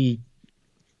completely.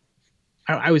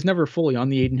 I was never fully on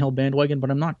the Aiden Hill bandwagon,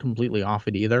 but I'm not completely off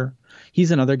it either.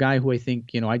 He's another guy who I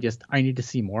think, I need to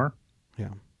see more.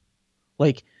 Yeah.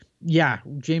 Like, yeah,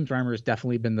 James Reimer has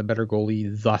definitely been the better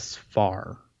goalie thus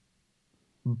far.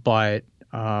 But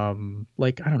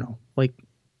like, I don't know. Like,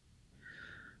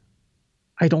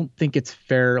 I don't think it's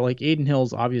fair. Like, Aiden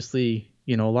Hill's obviously,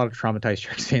 a lot of traumatized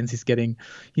Sharks fans.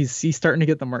 He's starting to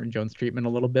get the Martin Jones treatment a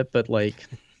little bit, but like,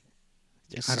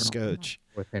 Just I a don't know. I'm not scotch.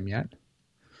 with him yet.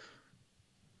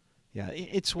 Yeah,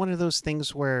 it's one of those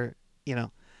things where you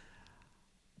know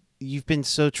you've been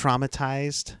so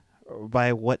traumatized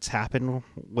by what's happened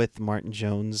with Martin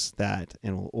Jones that,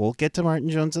 and we'll get to Martin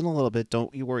Jones in a little bit.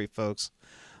 Don't you worry, folks.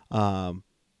 Um,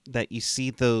 that you see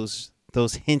those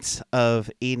hints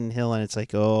of Aiden Hill, and it's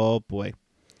like, oh boy.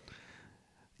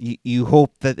 You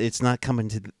hope that it's not coming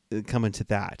to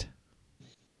that.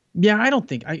 Yeah, I don't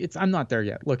think I'm not there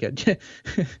yet. Look at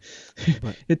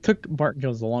But it took Martin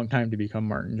Jones a long time to become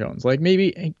Martin Jones. Like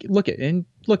maybe look at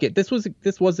this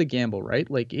was a gamble, right?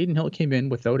 Like Aiden Hill came in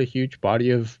without a huge body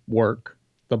of work.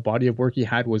 The body of work he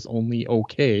had was only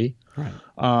okay. right,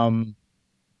 Um,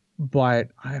 but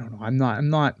I don't know.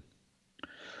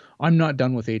 I'm not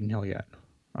done with Aiden Hill yet.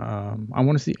 I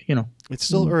want to see, it's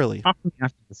still early. talk to me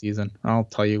after the season. I'll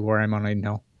tell you where I'm on Aiden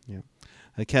Hill. Yeah.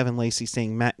 Kevin Lacey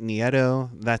saying Matt Nieto.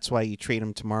 That's why you trade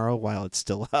him tomorrow while it's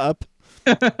still up.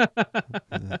 Yeah,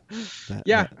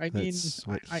 I mean, that's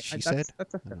what she said.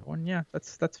 that's a fair one. Yeah,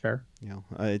 that's fair. You know,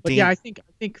 But yeah, I think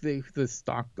the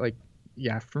stock, like,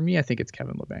 yeah, for me, I think it's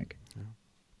Kevin Labanc.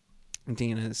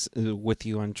 Dana is with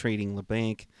you on trading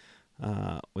LeBanc.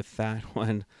 With that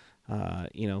one, I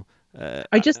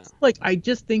just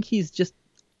think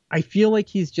I feel like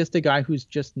he's just a guy who's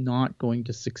just not going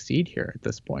to succeed here at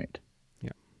this point.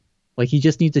 Yeah. Like he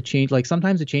just needs to change. Like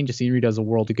sometimes a change of scenery does a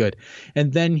world of good,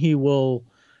 and then he will,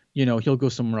 he'll go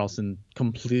somewhere else and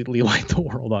completely light the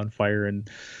world on fire, and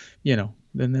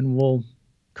then we'll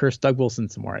curse Doug Wilson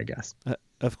some more, I guess.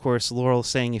 Of course, Laurel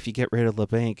saying if you get rid of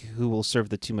LeBanc, who will serve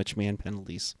the too much man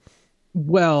penalties?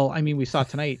 Well, I mean, we saw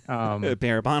tonight.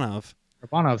 Barabanov.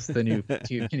 Barabanov's the new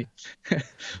team.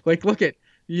 Like, look at.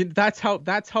 That's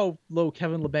how low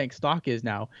Kevin Labanc's stock is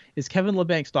now. Is Kevin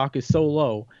Labanc's stock is so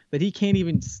low that he can't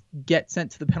even get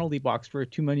sent to the penalty box for a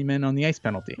too many men on the ice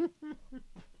penalty.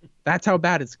 That's how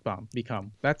bad it's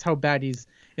become. That's how bad he's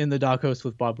in the doghouse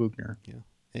with Bob Boughner. Yeah,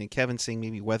 and Kevin saying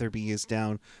maybe Weatherby is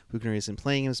down. Boughner isn't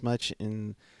playing as much,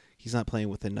 and he's not playing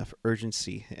with enough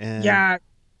urgency. And yeah,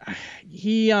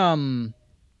 he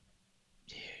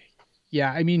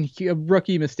yeah, I mean, a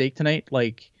rookie mistake tonight.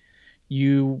 Like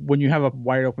when you have a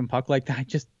wide open puck like that,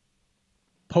 just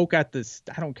poke at this.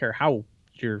 I don't care how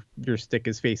your stick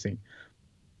is facing.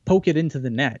 Poke it into the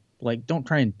net. Like don't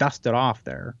try and dust it off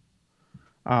there.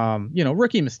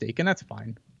 Rookie mistake, and that's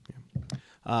fine.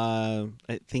 I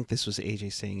think this was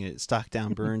AJ saying it. Stock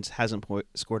down. Burns hasn't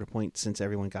scored a point since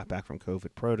everyone got back from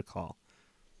COVID protocol.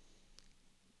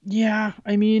 Yeah,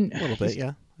 I mean a little bit.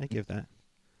 Yeah, I give that.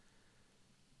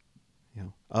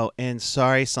 Oh, and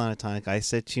sorry, Sonatonic. I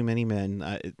said too many men.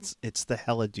 It's the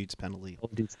hella dudes penalty.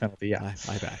 Dudes penalty. Yeah,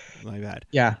 my bad.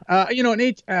 Yeah, and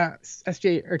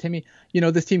SJ or Timmy,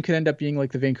 this team could end up being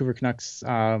like the Vancouver Canucks.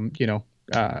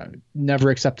 Never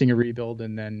accepting a rebuild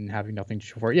and then having nothing to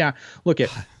show for it. Yeah, look at.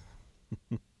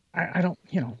 I don't.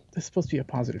 This is supposed to be a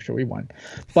positive show. We won,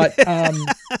 but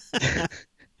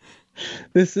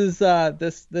this is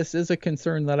a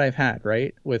concern that I've had,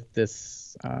 right, with this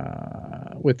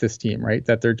team, right,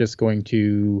 that they're just going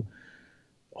to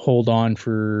hold on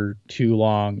for too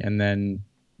long and then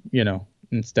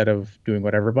instead of doing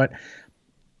whatever. But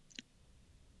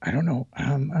I don't know.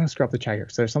 I'm gonna scroll up the chat here.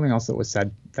 So there's something else that was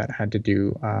said that had to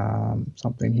do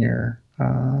something here.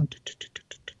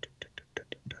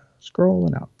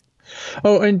 Scrolling up.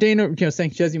 Oh, and Dana,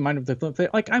 saying she doesn't mind if the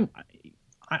like I'm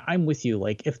with you.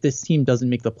 Like if this team doesn't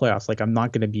make the playoffs, like I'm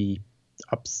not gonna be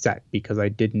upset because I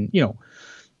didn't.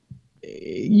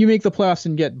 You make the playoffs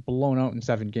and get blown out in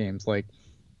 7 games. Like,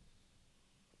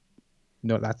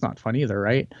 no, that's not fun either,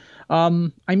 right?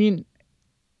 I mean,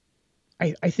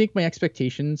 I think my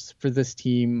expectations for this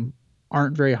team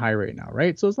aren't very high right now,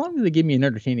 right? So as long as they give me an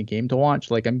entertaining game to watch,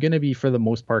 like I'm gonna be for the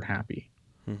most part happy,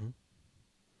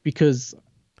 because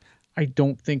I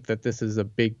don't think that this is a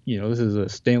big, this is a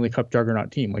Stanley Cup juggernaut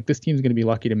team. Like this team's going to be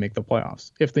lucky to make the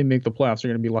playoffs. If they make the playoffs, they're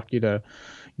going to be lucky to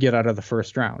get out of the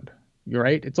first round. You're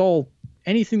right. It's all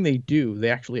anything they do, they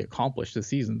actually accomplish this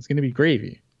season. It's going to be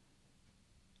gravy.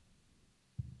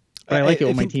 But I like it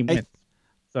when my team wins,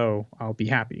 so I'll be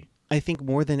happy. I think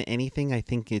more than anything, I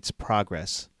think it's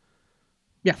progress.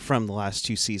 Yeah, from the last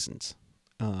 2 seasons,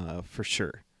 for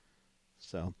sure.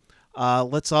 So.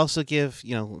 Let's also give,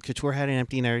 Couture had an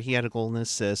empty netter. He had a goal and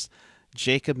assist.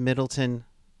 Jacob Middleton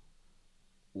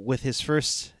with his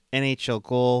first NHL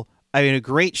goal. I mean, a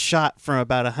great shot from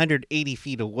about 180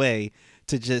 feet away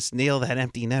to just nail that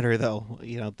empty netter, though.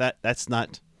 That's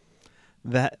not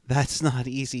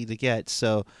easy to get.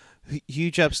 So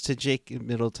huge ups to Jake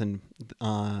Middleton.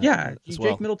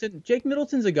 Jake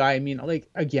Middleton's a guy. I mean, like,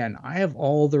 again, I have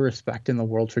all the respect in the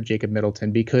world for Jacob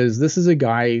Middleton because this is a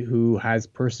guy who has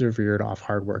persevered off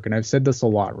hard work. And I've said this a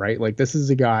lot, right? Like, this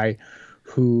is a guy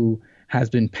who has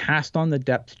been passed on the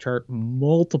depth chart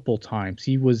multiple times.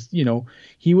 He was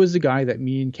the guy that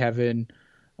me and Kevin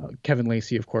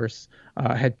Lacey, of course,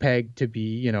 had pegged to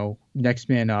be, next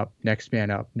man up, next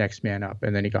man up, next man up.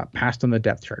 And then he got passed on the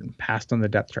depth chart and passed on the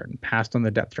depth chart and passed on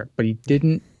the depth chart. But he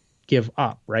didn't give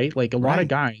up, right? Like a lot of Right.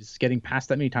 guys getting passed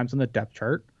that many times on the depth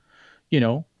chart, you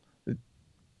know,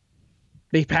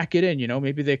 they pack it in,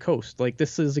 maybe they coast. Like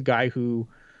this is a guy who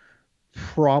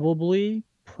probably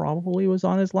was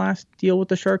on his last deal with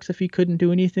the Sharks if he couldn't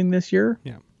do anything this year.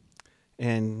 Yeah.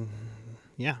 And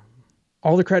yeah.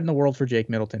 All the credit in the world for Jake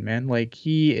Middleton, man. Like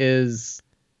he's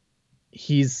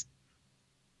he's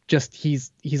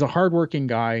a hardworking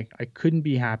guy. I couldn't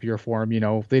be happier for him.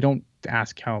 They don't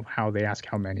ask how they ask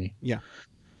how many. Yeah.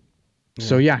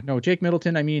 So yeah, no, Jake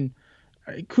Middleton. I mean,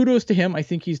 kudos to him. I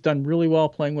think he's done really well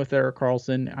playing with Erik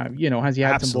Karlsson. Has he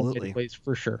had some bullshit plays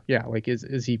for sure? Yeah, like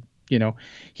is he?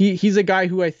 He's a guy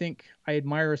who I think I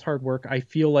admire his hard work. I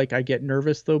feel like I get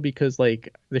nervous though because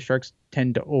like the Sharks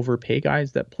tend to overpay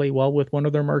guys that play well with one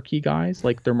of their marquee guys,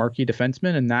 like their marquee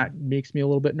defenseman, and that makes me a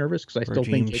little bit nervous because I still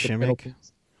think Jacob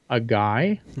Middleton's a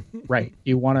guy. Right?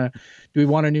 Do we want a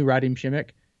new Radim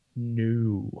Šimik?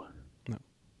 No.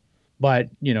 But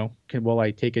will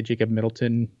I take a Jacob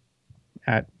Middleton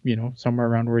at somewhere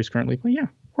around where he's currently playing? Yeah,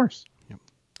 of course.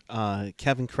 Yep.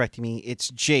 Kevin correcting me. It's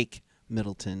Jake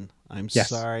Middleton. I'm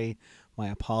sorry. My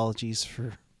apologies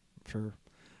for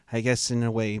I guess in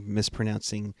a way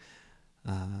mispronouncing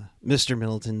Mr.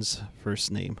 Middleton's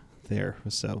first name there.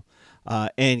 So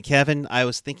and Kevin, I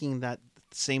was thinking that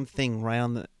same thing right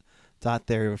on the dot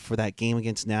there for that game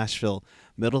against Nashville.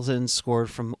 Middleton scored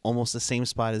from almost the same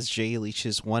spot as Jay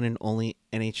Leach's one and only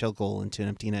NHL goal into an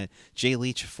empty net. Jay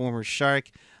Leach, former Shark,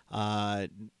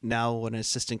 now an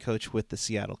assistant coach with the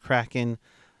Seattle Kraken.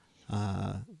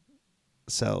 Not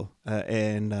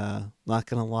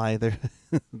gonna lie,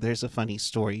 there's a funny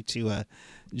story to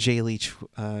Jay Leach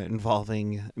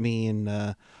involving me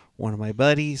and one of my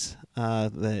buddies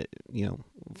that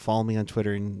follow me on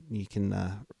Twitter, and you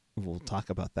can we'll talk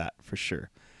about that for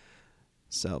sure.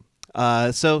 So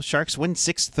Sharks win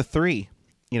 6-3.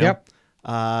 Yep.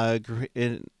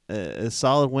 A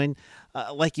solid win,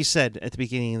 like you said at the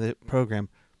beginning of the program.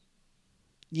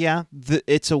 Yeah,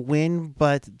 it's a win,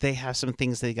 but they have some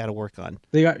things they got to work on.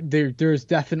 There's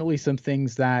definitely some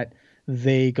things that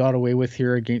they got away with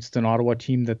here against an Ottawa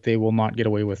team that they will not get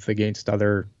away with against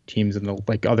other teams and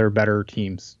other better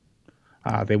teams.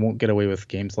 They won't get away with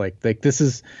games like this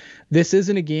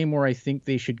isn't a game where I think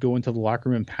they should go into the locker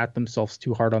room and pat themselves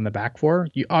too hard on the back for.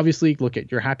 You obviously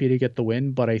you're happy to get the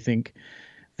win, but I think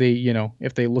they,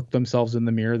 if they look themselves in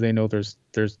the mirror, they know there's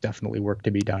definitely work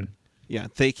to be done. Yeah,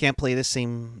 they can't play the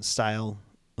same style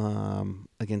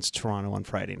against Toronto on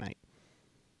Friday night.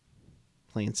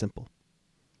 Plain and simple.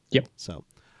 Yep. So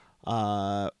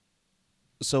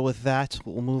with that,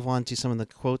 we'll move on to some of the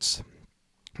quotes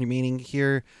remaining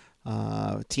here.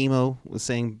 Timo was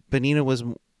saying Bonino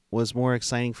was more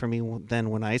exciting for me than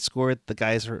when I scored. The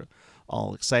guys are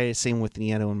all excited. Same with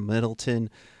Nieto and Middleton.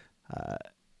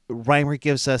 Reimer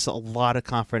gives us a lot of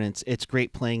confidence. It's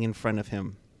great playing in front of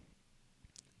him.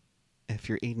 If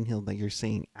you're Adin Hill, that you're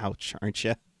saying ouch, aren't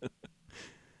you?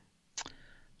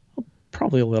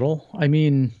 Probably a little. I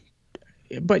mean,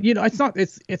 but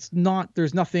it's not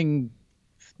there's nothing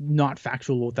not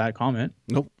factual with that comment.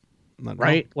 Nope. Not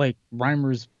right? Like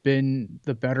Reimer's been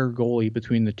the better goalie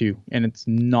between the two, and it's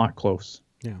not close.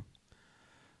 Yeah.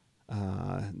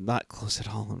 Not close at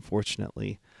all,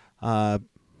 unfortunately.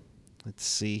 Let's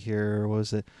see here. What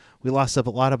was it? We lost up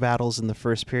a lot of battles in the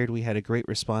first period. We had a great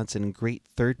response and a great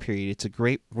third period. It's a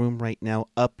great room right now,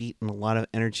 upbeat and a lot of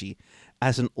energy.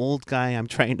 As an old guy, I'm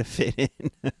trying to fit in.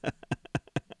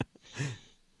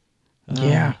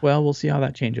 Yeah, well, we'll see how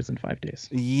that changes in 5 days.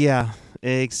 Yeah,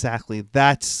 exactly.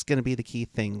 That's going to be the key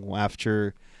thing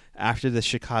after the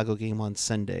Chicago game on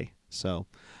Sunday. So,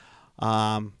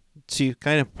 to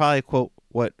kind of probably quote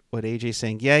what AJ's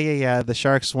saying, yeah, the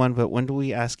Sharks won, but when do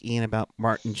we ask Ian about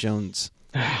Martin Jones?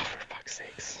 For fuck's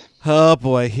sakes. Oh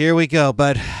boy, here we go.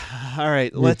 But all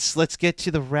right, let's get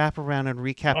to the wraparound and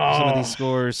recap some of these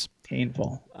scores.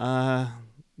 Painful.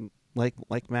 Like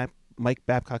Mike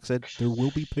Babcock said, there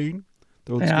will be pain.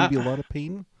 There's going to be a lot of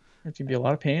pain. There's going to be a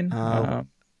lot of pain.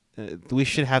 We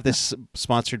should have this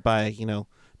sponsored by,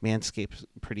 Manscaped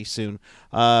pretty soon.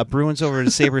 Bruins over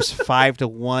the Sabres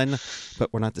 5-1,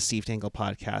 but we're not the Steve Dangle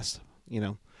podcast.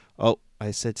 Oh, I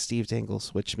said Steve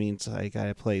Dangles, which means I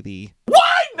gotta play the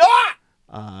why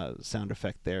not sound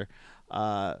effect there.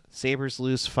 Sabres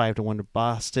lose 5-1 to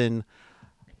Boston.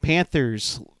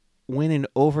 Panthers win in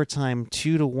overtime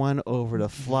 2-1 over the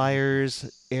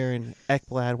Flyers. Aaron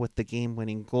Ekblad with the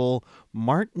game-winning goal.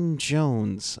 Martin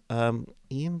Jones.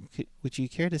 Ian, would you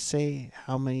care to say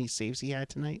how many saves he had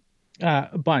tonight?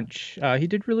 A bunch. He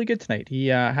did really good tonight. He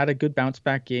had a good bounce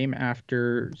back game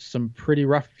after some pretty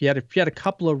rough. He had a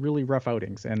couple of really rough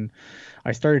outings, and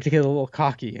I started to get a little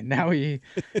cocky. And now he,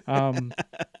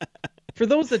 for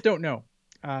those that don't know,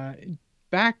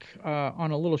 back on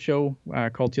a little show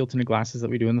called Teal Tinted Glasses that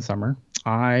we do in the summer,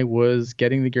 I was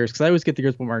getting the gears because I always get the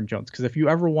gears about Martin Jones. Because if you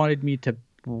ever wanted me to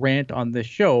rant on this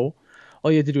show,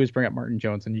 all you had to do is bring up Martin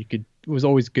Jones, and it was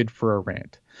always good for a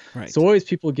rant. Right. So always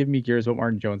people give me gears about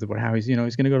Martin Jones, about how he's going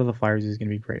to go to the Flyers, he's going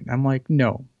to be great. And I'm like,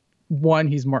 no. One,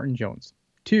 he's Martin Jones.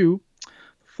 Two,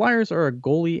 the Flyers are a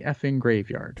goalie effing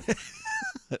graveyard.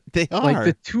 They are. Like,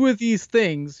 the two of these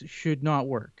things should not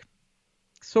work.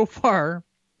 So far,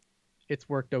 it's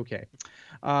worked okay.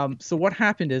 So what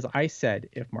happened is I said,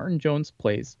 if Martin Jones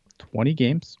plays 20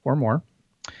 games or more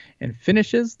and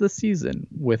finishes the season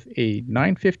with a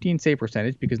 .915 save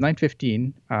percentage, because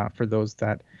 .915, for those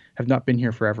that have not been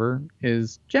here forever,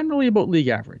 is generally about league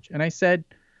average. And I said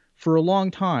for a long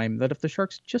time that if the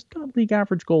Sharks just got league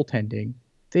average goaltending,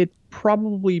 they'd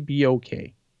probably be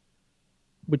okay,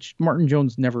 which Martin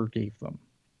Jones never gave them.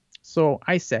 So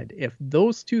I said, if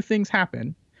those two things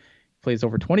happen, plays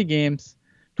over 20 games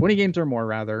or more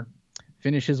rather,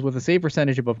 finishes with a save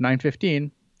percentage above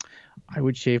 .915, I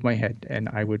would shave my head and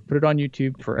I would put it on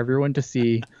YouTube for everyone to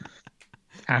see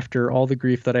after all the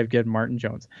grief that I've given Martin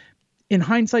Jones. In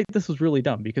hindsight, this was really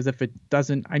dumb because if he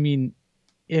doesn't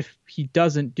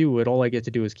do it, all I get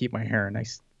to do is keep my hair, and I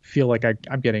feel like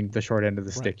I'm getting the short end of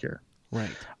the stick here.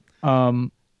 Right.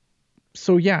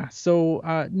 So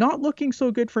not looking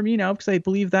so good for me now, because I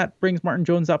believe that brings Martin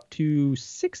Jones up to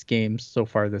 6 games so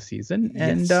far this season,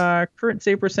 Yes. and current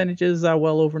save percentage is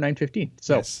well over .915.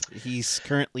 So yes. He's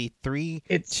currently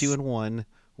 3-2-1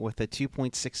 with a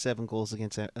 2.67 goals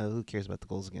against. Who cares about the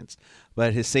goals against?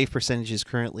 But his save percentage is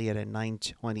currently at a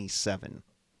 .927.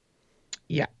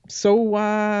 Yeah. So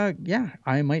I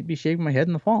might be shaving my head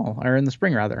in the fall, or in the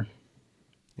spring rather.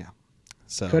 Yeah.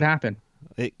 So could happen.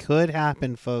 It could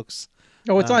happen, folks.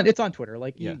 Oh, it's on Twitter.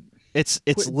 Like, yeah. It's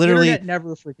the literally internet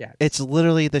never forgets. It's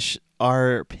literally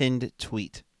our pinned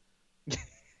tweet.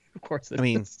 Of course it I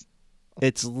mean, is.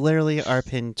 It's literally our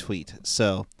pinned tweet.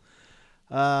 So,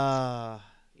 Yeah,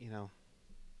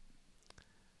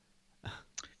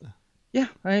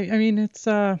 I mean, it's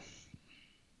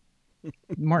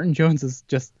Martin Jones is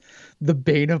just the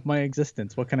bane of my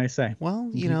existence. What can I say? Well,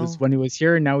 he was when he was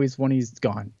here, and now he's when he's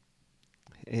gone.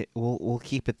 We'll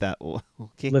keep it that way.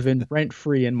 Living rent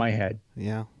free in my head.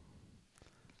 Yeah.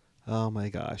 Oh my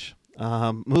gosh.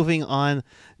 Moving on,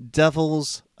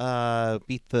 Devils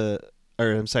the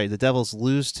Devils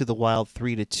lose to the Wild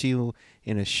 3-2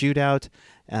 in a shootout,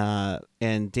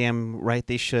 and damn right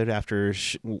they should after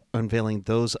unveiling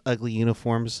those ugly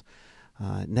uniforms.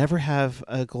 Never have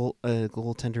a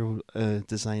goaltender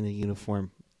design a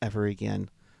uniform ever again,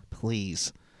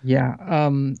 please. Yeah.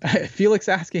 Felix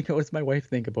asking, what does my wife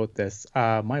think about this?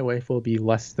 My wife will be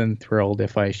less than thrilled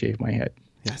if I shave my head.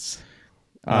 Yes.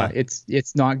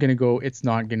 It's not gonna go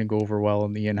over well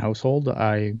in the Ian household.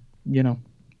 It's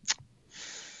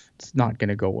not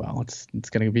gonna go well. It's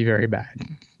gonna be very bad.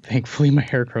 Thankfully, my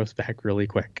hair grows back really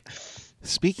quick.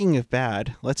 Speaking of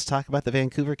bad, let's talk about the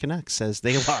Vancouver Canucks as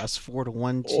they lost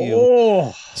 4-1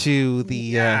 to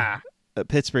the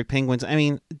Pittsburgh Penguins. I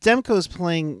mean, Demko's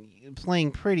playing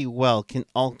pretty well,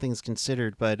 all things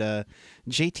considered, but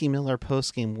JT Miller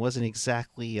postgame wasn't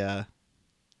exactly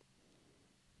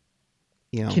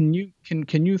Can you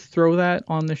throw that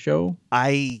on the show?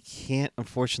 I can't,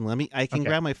 unfortunately. I can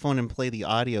grab my phone and play the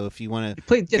audio if you want to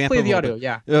play the audio.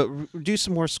 Yeah. Do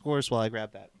some more scores while I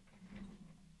grab that,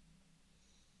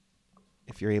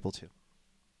 if you're able to.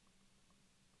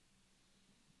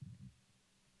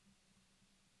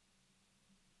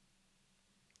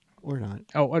 Or not.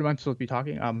 Oh, what am I supposed to be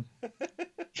talking?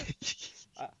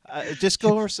 Just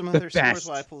go over some other scores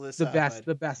while I pull this up.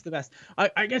 The best. I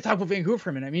got to talk about Vancouver for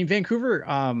a minute. I mean, Vancouver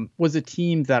was a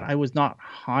team that I was not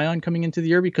high on coming into the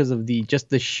year because of the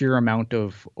sheer amount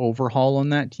of overhaul on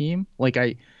that team. Like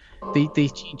they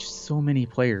changed so many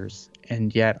players,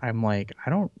 and yet I'm like, I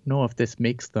don't know if this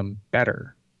makes them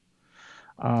better.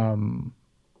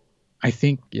 I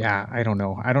think, I don't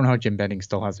know. I don't know how Jim Benning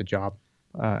still has a job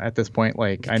at this point.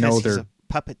 Like, because I know he's they're a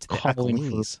puppet to the calling for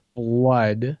Aquilines.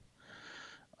 blood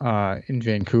in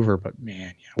Vancouver, but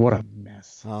man, what a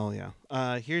mess. Oh yeah.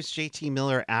 Here's JT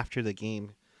Miller after the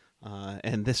game,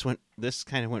 and this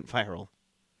kind of went viral.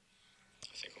 I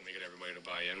think when we get everybody to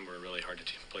buy in, we're a really hard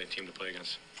team to play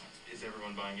against. Is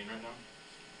everyone buying in right now?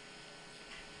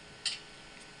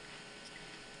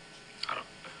 I don't.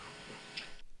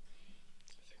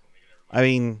 I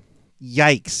mean,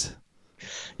 yikes.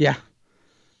 Yeah.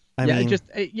 I Yeah, mean, just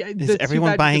yeah, is that's too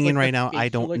everyone bad because buying in like right now? I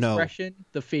don't know.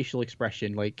 the facial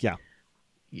expression, like Yeah.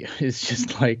 yeah, it's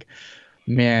just like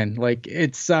man, like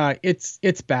it's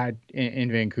bad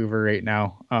in Vancouver right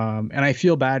now. And I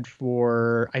feel bad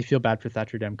for Thatcher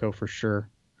Demko for sure.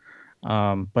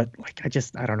 But like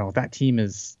I don't know.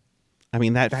 I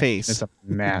mean, that That team is face. a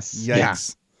mess. Yeah.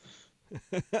 Yikes.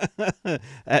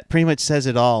 That pretty much says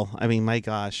it all. I mean, my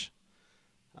gosh.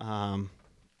 Um,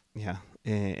 yeah.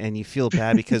 And you feel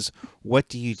bad because what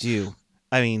do you do?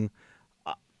 I mean,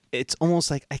 uh, it's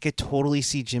almost like I could totally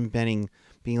see Jim Benning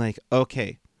being like,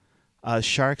 okay,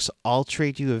 Sharks, I'll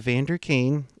trade you Evander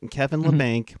Kane and Kevin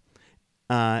Mhm.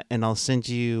 LeBanc, and I'll send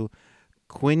you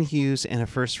Quinn Hughes and a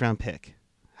first round pick.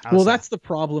 Well, How's that? that's the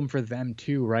problem for them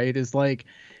too, right? Is like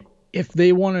if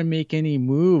they want to make any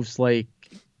moves, like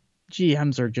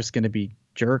GMs are just going to be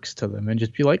jerks to them and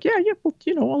just be like, yeah, well,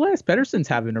 Elias Pettersson's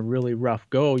having a really rough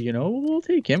go. We'll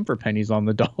take him for pennies on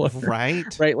the dollar, Right?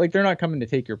 right? Like they're not coming to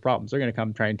take your problems. They're going to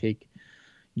come try and take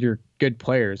your good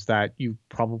players that you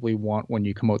probably want when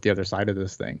you come out the other side of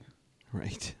this thing.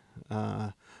 Right.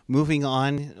 Moving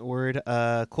onward,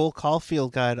 Cole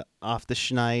Caulfield got off the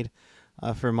schneid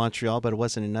for Montreal, but it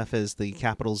wasn't enough as the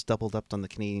Capitals doubled up on the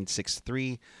Canadiens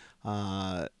 6-3.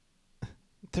 Uh,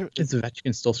 there, Is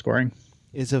Ovechkin still scoring?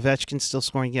 is Ovechkin still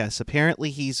scoring? Yes. Apparently,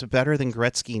 he's better than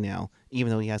Gretzky now,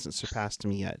 even though he hasn't surpassed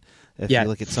him yet. Yeah.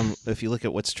 If you look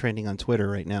at what's trending on Twitter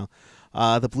right now,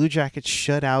 the Blue Jackets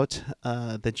shut out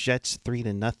the Jets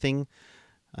 3-0.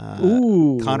 Connor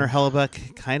Ooh.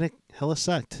 Hellebuck kind of hella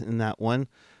sucked in that one.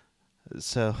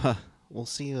 So we'll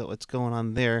see what's going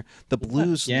on there. The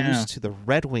Blues lose Yeah. to the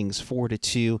Red Wings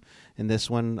 4-2 in this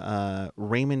one.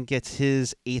 Raymond gets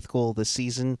his 8th goal of the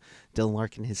season. Dylan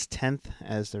Larkin his 10th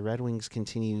as the Red Wings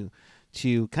continue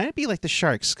to kind of be like the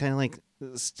Sharks, kind of like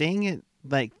staying at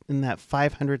like in that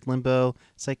 500 limbo.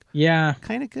 It's like Yeah.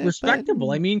 kind of good, but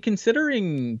Respectable. I mean,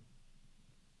 considering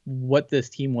what this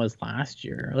team was last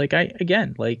year, like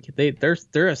like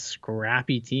they're a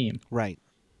scrappy team. right.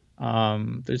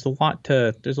 There's a lot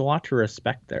to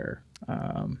respect there.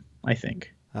 I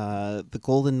think. The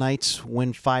Golden Knights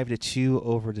win 5-2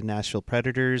 over the Nashville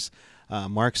Predators.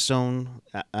 Mark Stone,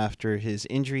 after his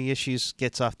injury issues,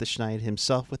 gets off the schneid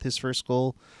himself with his first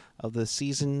goal of the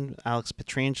season. Alex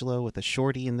Pietrangelo with a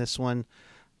shorty in this one.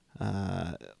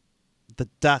 The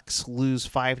Ducks lose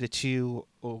 5-2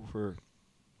 over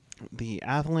the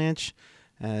Avalanche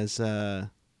as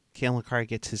Cale Makar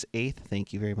gets his 8th.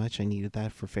 Thank you very much. I needed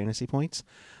that for fantasy points.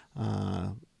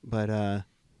 But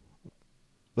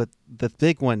the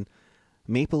big one,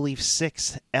 Maple Leaf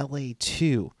 6, LA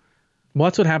 2. Well,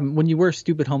 that's what happened when you wear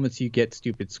stupid helmets. You get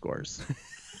stupid scores.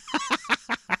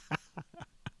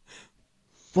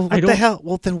 Well, I what the don't. hell?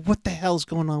 Well, then what the hell's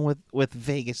going on with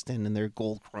Vegas then and their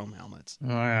gold chrome helmets?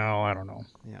 Well, I don't know.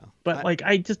 Yeah. But like,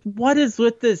 what is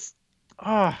with this?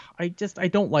 I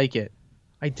don't like it.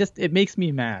 It makes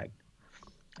me mad,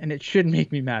 and it shouldn't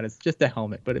make me mad. It's just a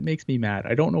helmet, but it makes me mad.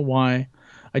 I don't know why.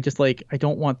 I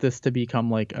don't want this to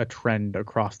become like a trend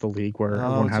across the league where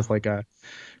everyone has like a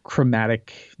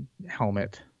chromatic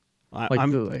helmet.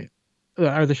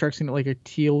 Are the Sharks gonna like a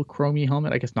teal chromey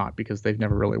helmet? I guess not because they've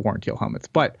never really worn teal helmets.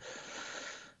 But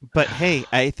hey,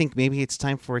 I think maybe it's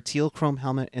time for a teal chrome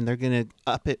helmet, and they're gonna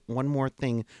up it one more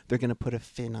thing. They're gonna put a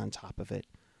fin on top of it.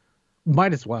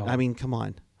 might as well. I mean, come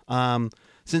on.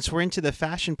 Since we're into the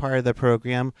fashion part of the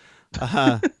program,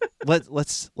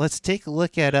 let's take a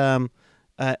look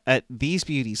at these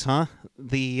beauties, huh?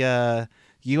 The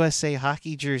USA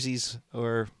hockey jerseys,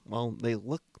 or well, they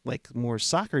look like more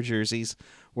soccer jerseys,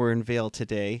 were unveiled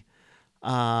today. You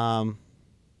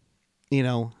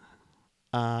know,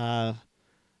 I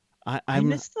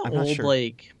miss the I'm not old sure.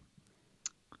 like.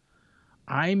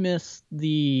 I miss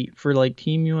for like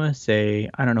Team USA.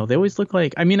 I don't know. They always look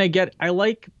like. I mean, I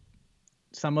like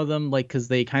some of them like because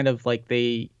they kind of like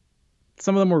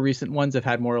some of the more recent ones have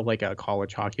had more of like a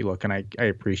college hockey look, and I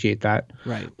appreciate that.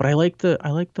 Right. But I like the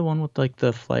one with like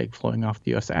the flag flowing off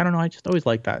the USA. I don't know. I just always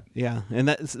like that. Yeah, and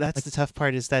that's Like, the tough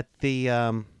part is that the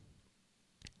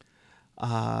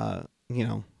you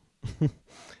know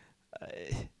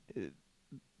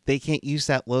they can't use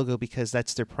that logo because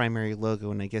that's their primary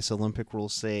logo, and I guess Olympic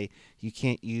rules say you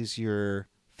can't use your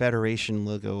federation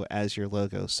logo as your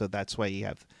logo, so that's why you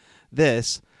have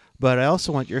this. But I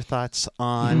also want your thoughts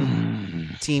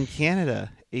on Team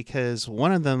Canada because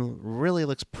one of them really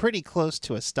looks pretty close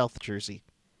to a stealth jersey.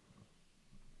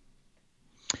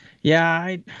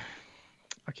 yeah,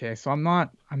 okay, so I'm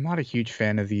not a huge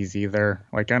fan of these either.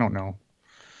 Like I don't know.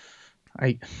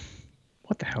 I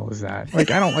what the hell is that?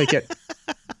 Like I don't like it.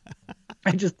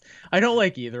 I just I don't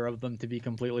like either of them, to be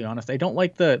completely honest. I don't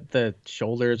like the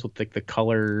shoulders with like the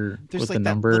color There's with the like that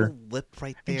number. little lip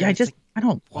right Yeah, there. It's like, I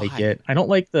don't like why? it. I don't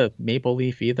like the maple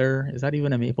leaf either. Is that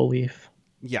even a maple leaf?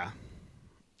 Yeah,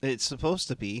 it's supposed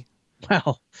to be.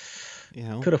 Well, You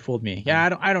know. could have fooled me. Yeah,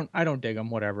 Um, I don't dig them.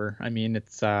 Whatever. I mean,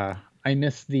 it's I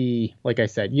miss the like I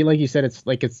said. You said it's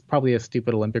like it's probably a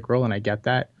stupid Olympic rule, and I get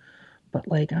that. But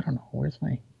like I don't know. Where's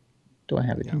my? Do I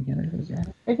have it yeah. in here?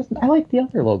 Yeah. I like the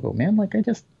other logo, man. Like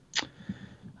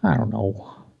I don't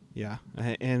know. Yeah,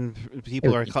 and It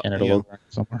people was are, the Canada you know, logo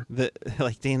somewhere. the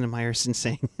like Dana Meyerson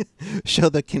saying, "Show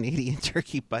the Canadian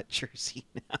turkey butt jersey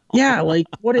now." Yeah, like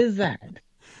what is that? So,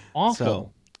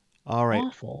 Awful. all right,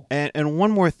 Awful. and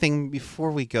one more thing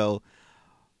before we go,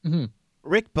 Hmm.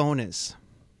 Rick Bowness.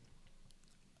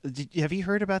 Have you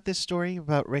heard about this story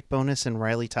about Rick Bowness and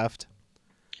Riley Tuft?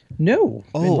 No,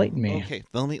 Oh, enlighten me. okay.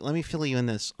 Let me fill you in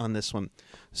this on this one.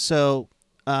 So,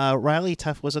 Riley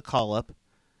Tuft was a call up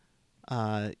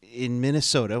in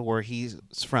Minnesota, where he's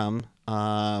from.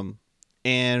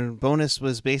 And Bonus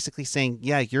was basically saying,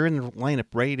 "Yeah, you're in the lineup,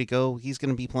 ready to go. He's going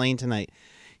to be playing tonight."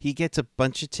 He gets a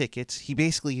bunch of tickets. He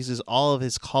basically uses all of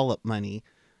his call up money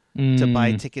to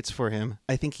buy Mm, tickets for him.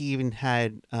 I think he even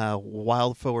had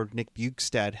wild forward Nick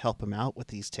Bugstad help him out with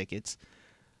these tickets.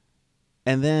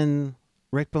 And then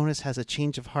Rick Bonus has a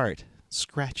change of heart,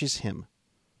 scratches him.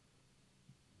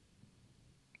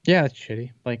 yeah, that's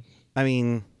shitty. Like I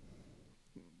mean,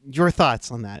 your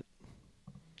thoughts on that?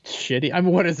 shitty. I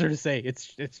mean, what is there to say?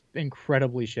 It's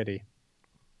incredibly shitty.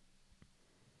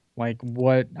 Like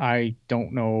what I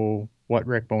don't know what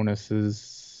Rick Bonus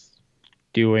is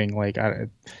doing. Like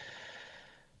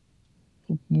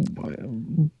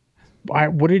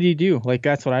what did he do? Like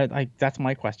that's what that's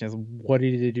my question is what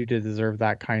did he do to deserve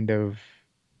that kind of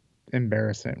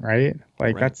embarrassment, right?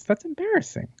 Like Right. that's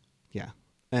embarrassing. Yeah.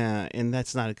 And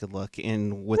that's not a good look.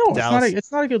 And with No, Dallas,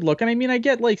 it's not a good look. And I mean, I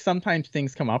get like sometimes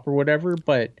things come up or whatever,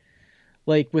 but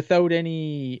like without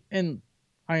any and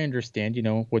I understand,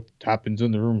 what happens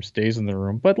in the room stays in the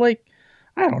room, but like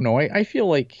I don't know. I feel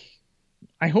like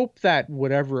I hope that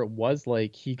whatever it was,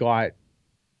 like he got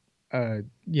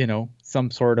some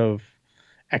sort of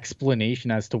explanation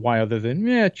as to why other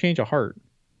than change of heart,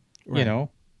 you right. know.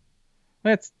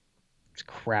 That's it's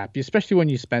crap, especially when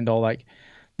you spend all like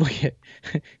look at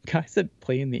guys that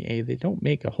play in the A, they don't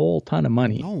make a whole ton of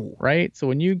money, No. right? So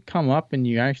when you come up and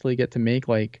you actually get to make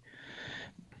like,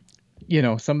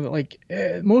 some of the like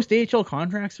most AHL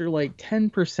contracts are like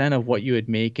 10% of what you would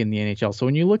make in the NHL. So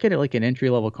when you look at it like an entry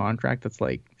level contract that's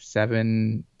like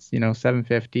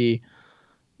 750,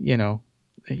 you know,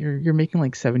 you're making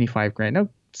like 75 grand. Now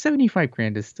 75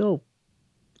 grand is still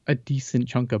a decent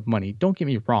chunk of money. Don't get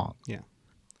me wrong. Yeah.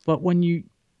 But when you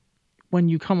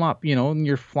come up, and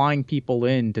you're flying people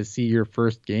in to see your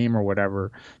first game or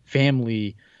whatever,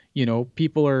 family,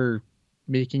 people are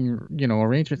making,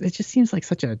 arrangements. It just seems like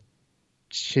such a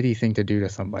shitty thing to do to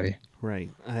somebody. Right.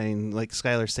 And like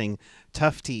Skylar saying,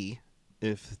 Tufty,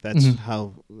 if that's Mhm.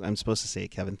 how I'm supposed to say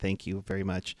it, Kevin, thank you very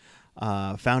much.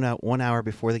 Found out 1 hour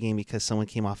before the game because someone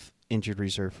came off injured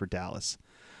reserve for Dallas.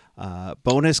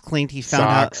 Bonus claimed he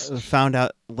Sucks. found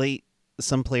out late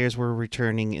some players were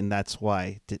returning, and that's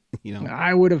why.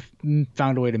 I would have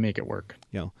found a way to make it work.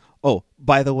 You know. Oh,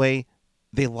 by the way,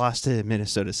 they lost to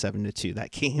Minnesota 7-2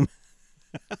 that game.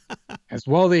 As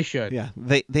well they should. Yeah,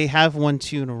 they have won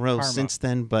two in a row Karma. since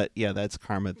then, but yeah, that's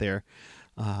karma there.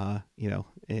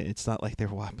 It's not like they're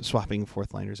swapping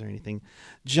fourth liners or anything.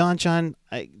 John,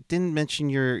 I didn't mention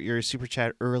your super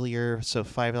chat earlier, so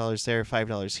 $5 there,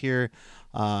 $5 here.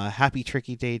 Happy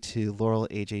Turkey Day to Laurel,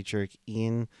 AJ, Jerk,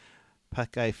 Ian,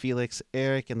 Puck Guy, Felix,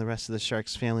 Eric, and the rest of the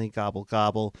Sharks family. Gobble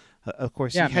gobble. Of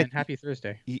course, Yeah, man. Happy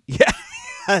Thursday. yeah.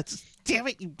 Damn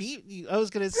it, you beat me. I was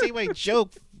gonna say my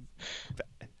joke.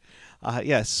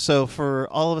 Yes. So for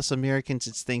all of us Americans,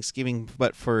 it's Thanksgiving,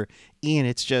 but for Ian,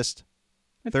 it's just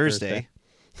It's Thursday.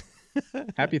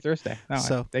 Thursday. Happy Thursday. No,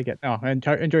 So they get no.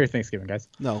 Enjoy your Thanksgiving, guys.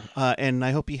 no, and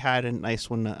I hope you had a nice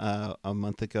one a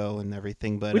month ago and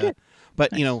everything. We But did.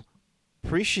 but Nice.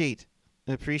 appreciate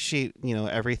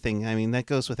everything. I mean that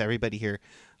goes with everybody here.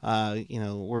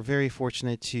 We're very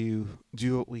fortunate to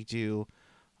do what we do.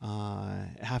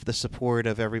 Have the support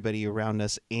of everybody around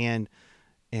us, and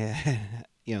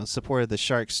support of the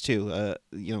Sharks too.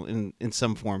 In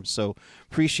some form. So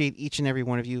appreciate each and every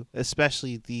one of you,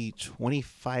 especially the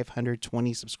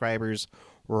 2,520 subscribers.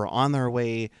 We're on our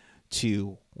way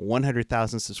to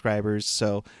 100,000 subscribers.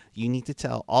 So you need to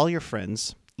tell all your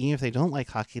friends, even if they don't like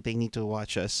hockey, they need to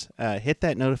watch us. Hit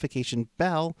that notification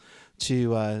bell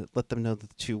to let them know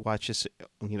to watch us,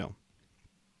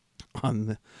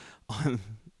 on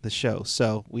the show.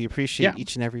 So we appreciate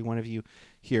each and every one of you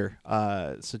here.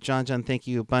 So John, thank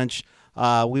you a bunch.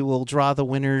 We will draw the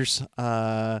winners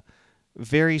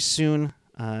very soon.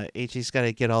 AJ's got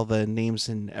to get all the names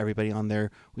and everybody on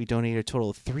there. We donated a total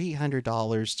of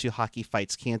 $300 to Hockey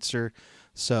Fights Cancer.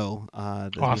 So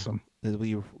awesome. It'll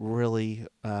be really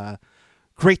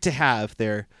great to have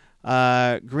there.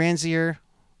 Granzier,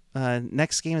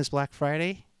 next game is Black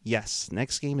Friday. Yes,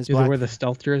 next game is Black Friday. They wear the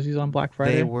stealth jerseys on Black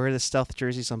Friday? They wear the stealth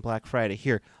jerseys on Black Friday.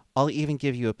 Here, I'll even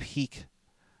give you a peek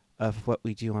of what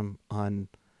we do on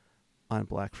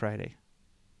Black Friday.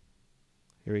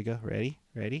 Here we go. Ready?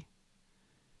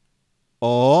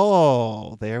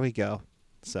 Oh, there we go.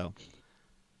 So,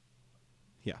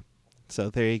 yeah. So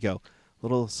there you go.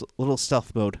 Little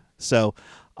stealth mode. So,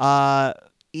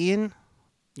 Ian,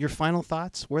 your final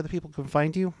thoughts, where the people can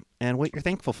find you, and what you're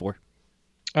thankful for.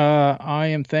 I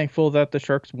am thankful that the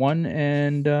Sharks won,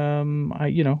 and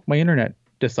my internet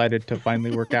decided to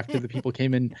finally work after the people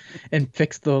came in and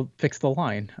fixed the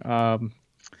line.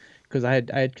 Because I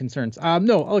had concerns.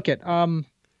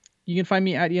 You can find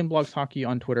me at Ian Blogs Hockey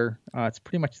on Twitter. It's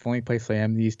pretty much the only place I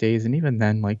am these days, and even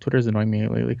then, like, Twitter's annoying me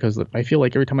lately because I feel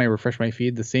like every time I refresh my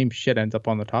feed, the same shit ends up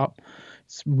on the top.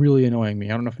 It's really annoying me.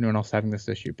 I don't know if anyone else is having this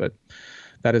issue, but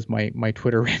that is my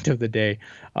Twitter rant of the day.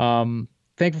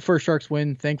 Thankful for a Sharks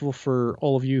win. Thankful for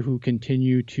all of you who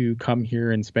continue to come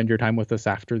here and spend your time with us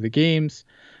after the games.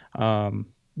 And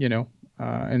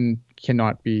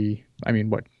cannot be. I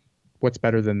mean, what's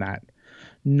better than that?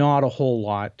 Not a whole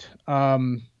lot.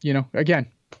 Again,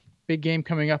 big game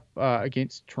coming up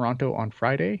against Toronto on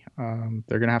Friday.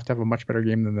 They're going to have a much better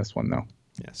game than this one, though.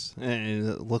 Yes,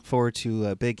 and look forward to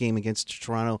a big game against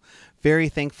Toronto. Very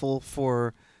thankful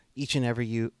for each and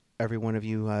every one of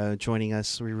you joining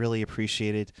us. We really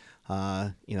appreciate it.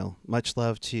 Much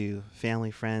love to family,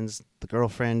 friends, the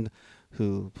girlfriend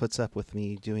who puts up with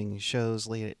me doing shows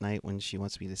late at night when she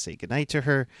wants me to say goodnight to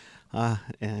her. And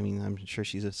I mean, I'm sure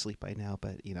she's asleep by now,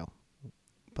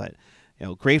 but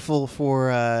grateful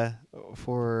for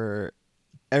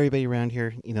everybody around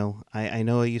here. I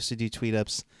know I used to do tweet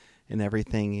ups and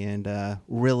everything, and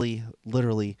really,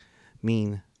 literally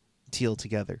mean Teal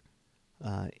together,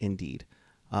 indeed.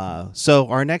 So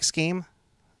our next game,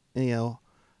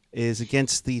 is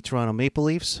against the Toronto Maple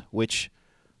Leafs, which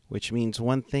means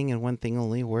one thing and one thing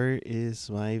only. Where is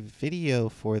my video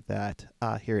for that?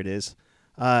 Here it is.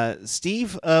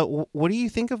 Steve, what do you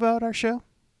think about our show?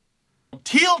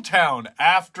 Teal Town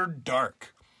After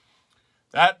Dark.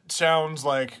 That sounds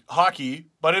like hockey,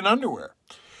 but in underwear.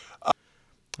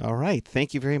 All right.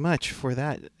 Thank you very much for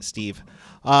that, Steve.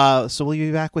 So we'll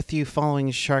be back with you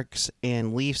following Sharks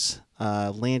and Leafs.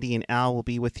 Landy and Al will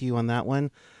be with you on that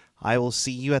one. I will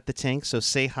see you at the tank, so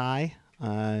say hi.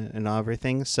 And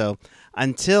everything. So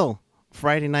until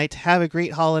Friday night, have a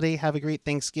great holiday, have a great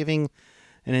Thanksgiving,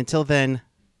 and until then,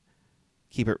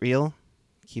 keep it real,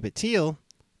 keep it teal,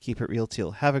 keep it real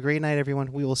teal. Have a great night,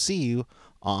 everyone. We will see you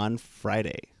on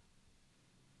Friday.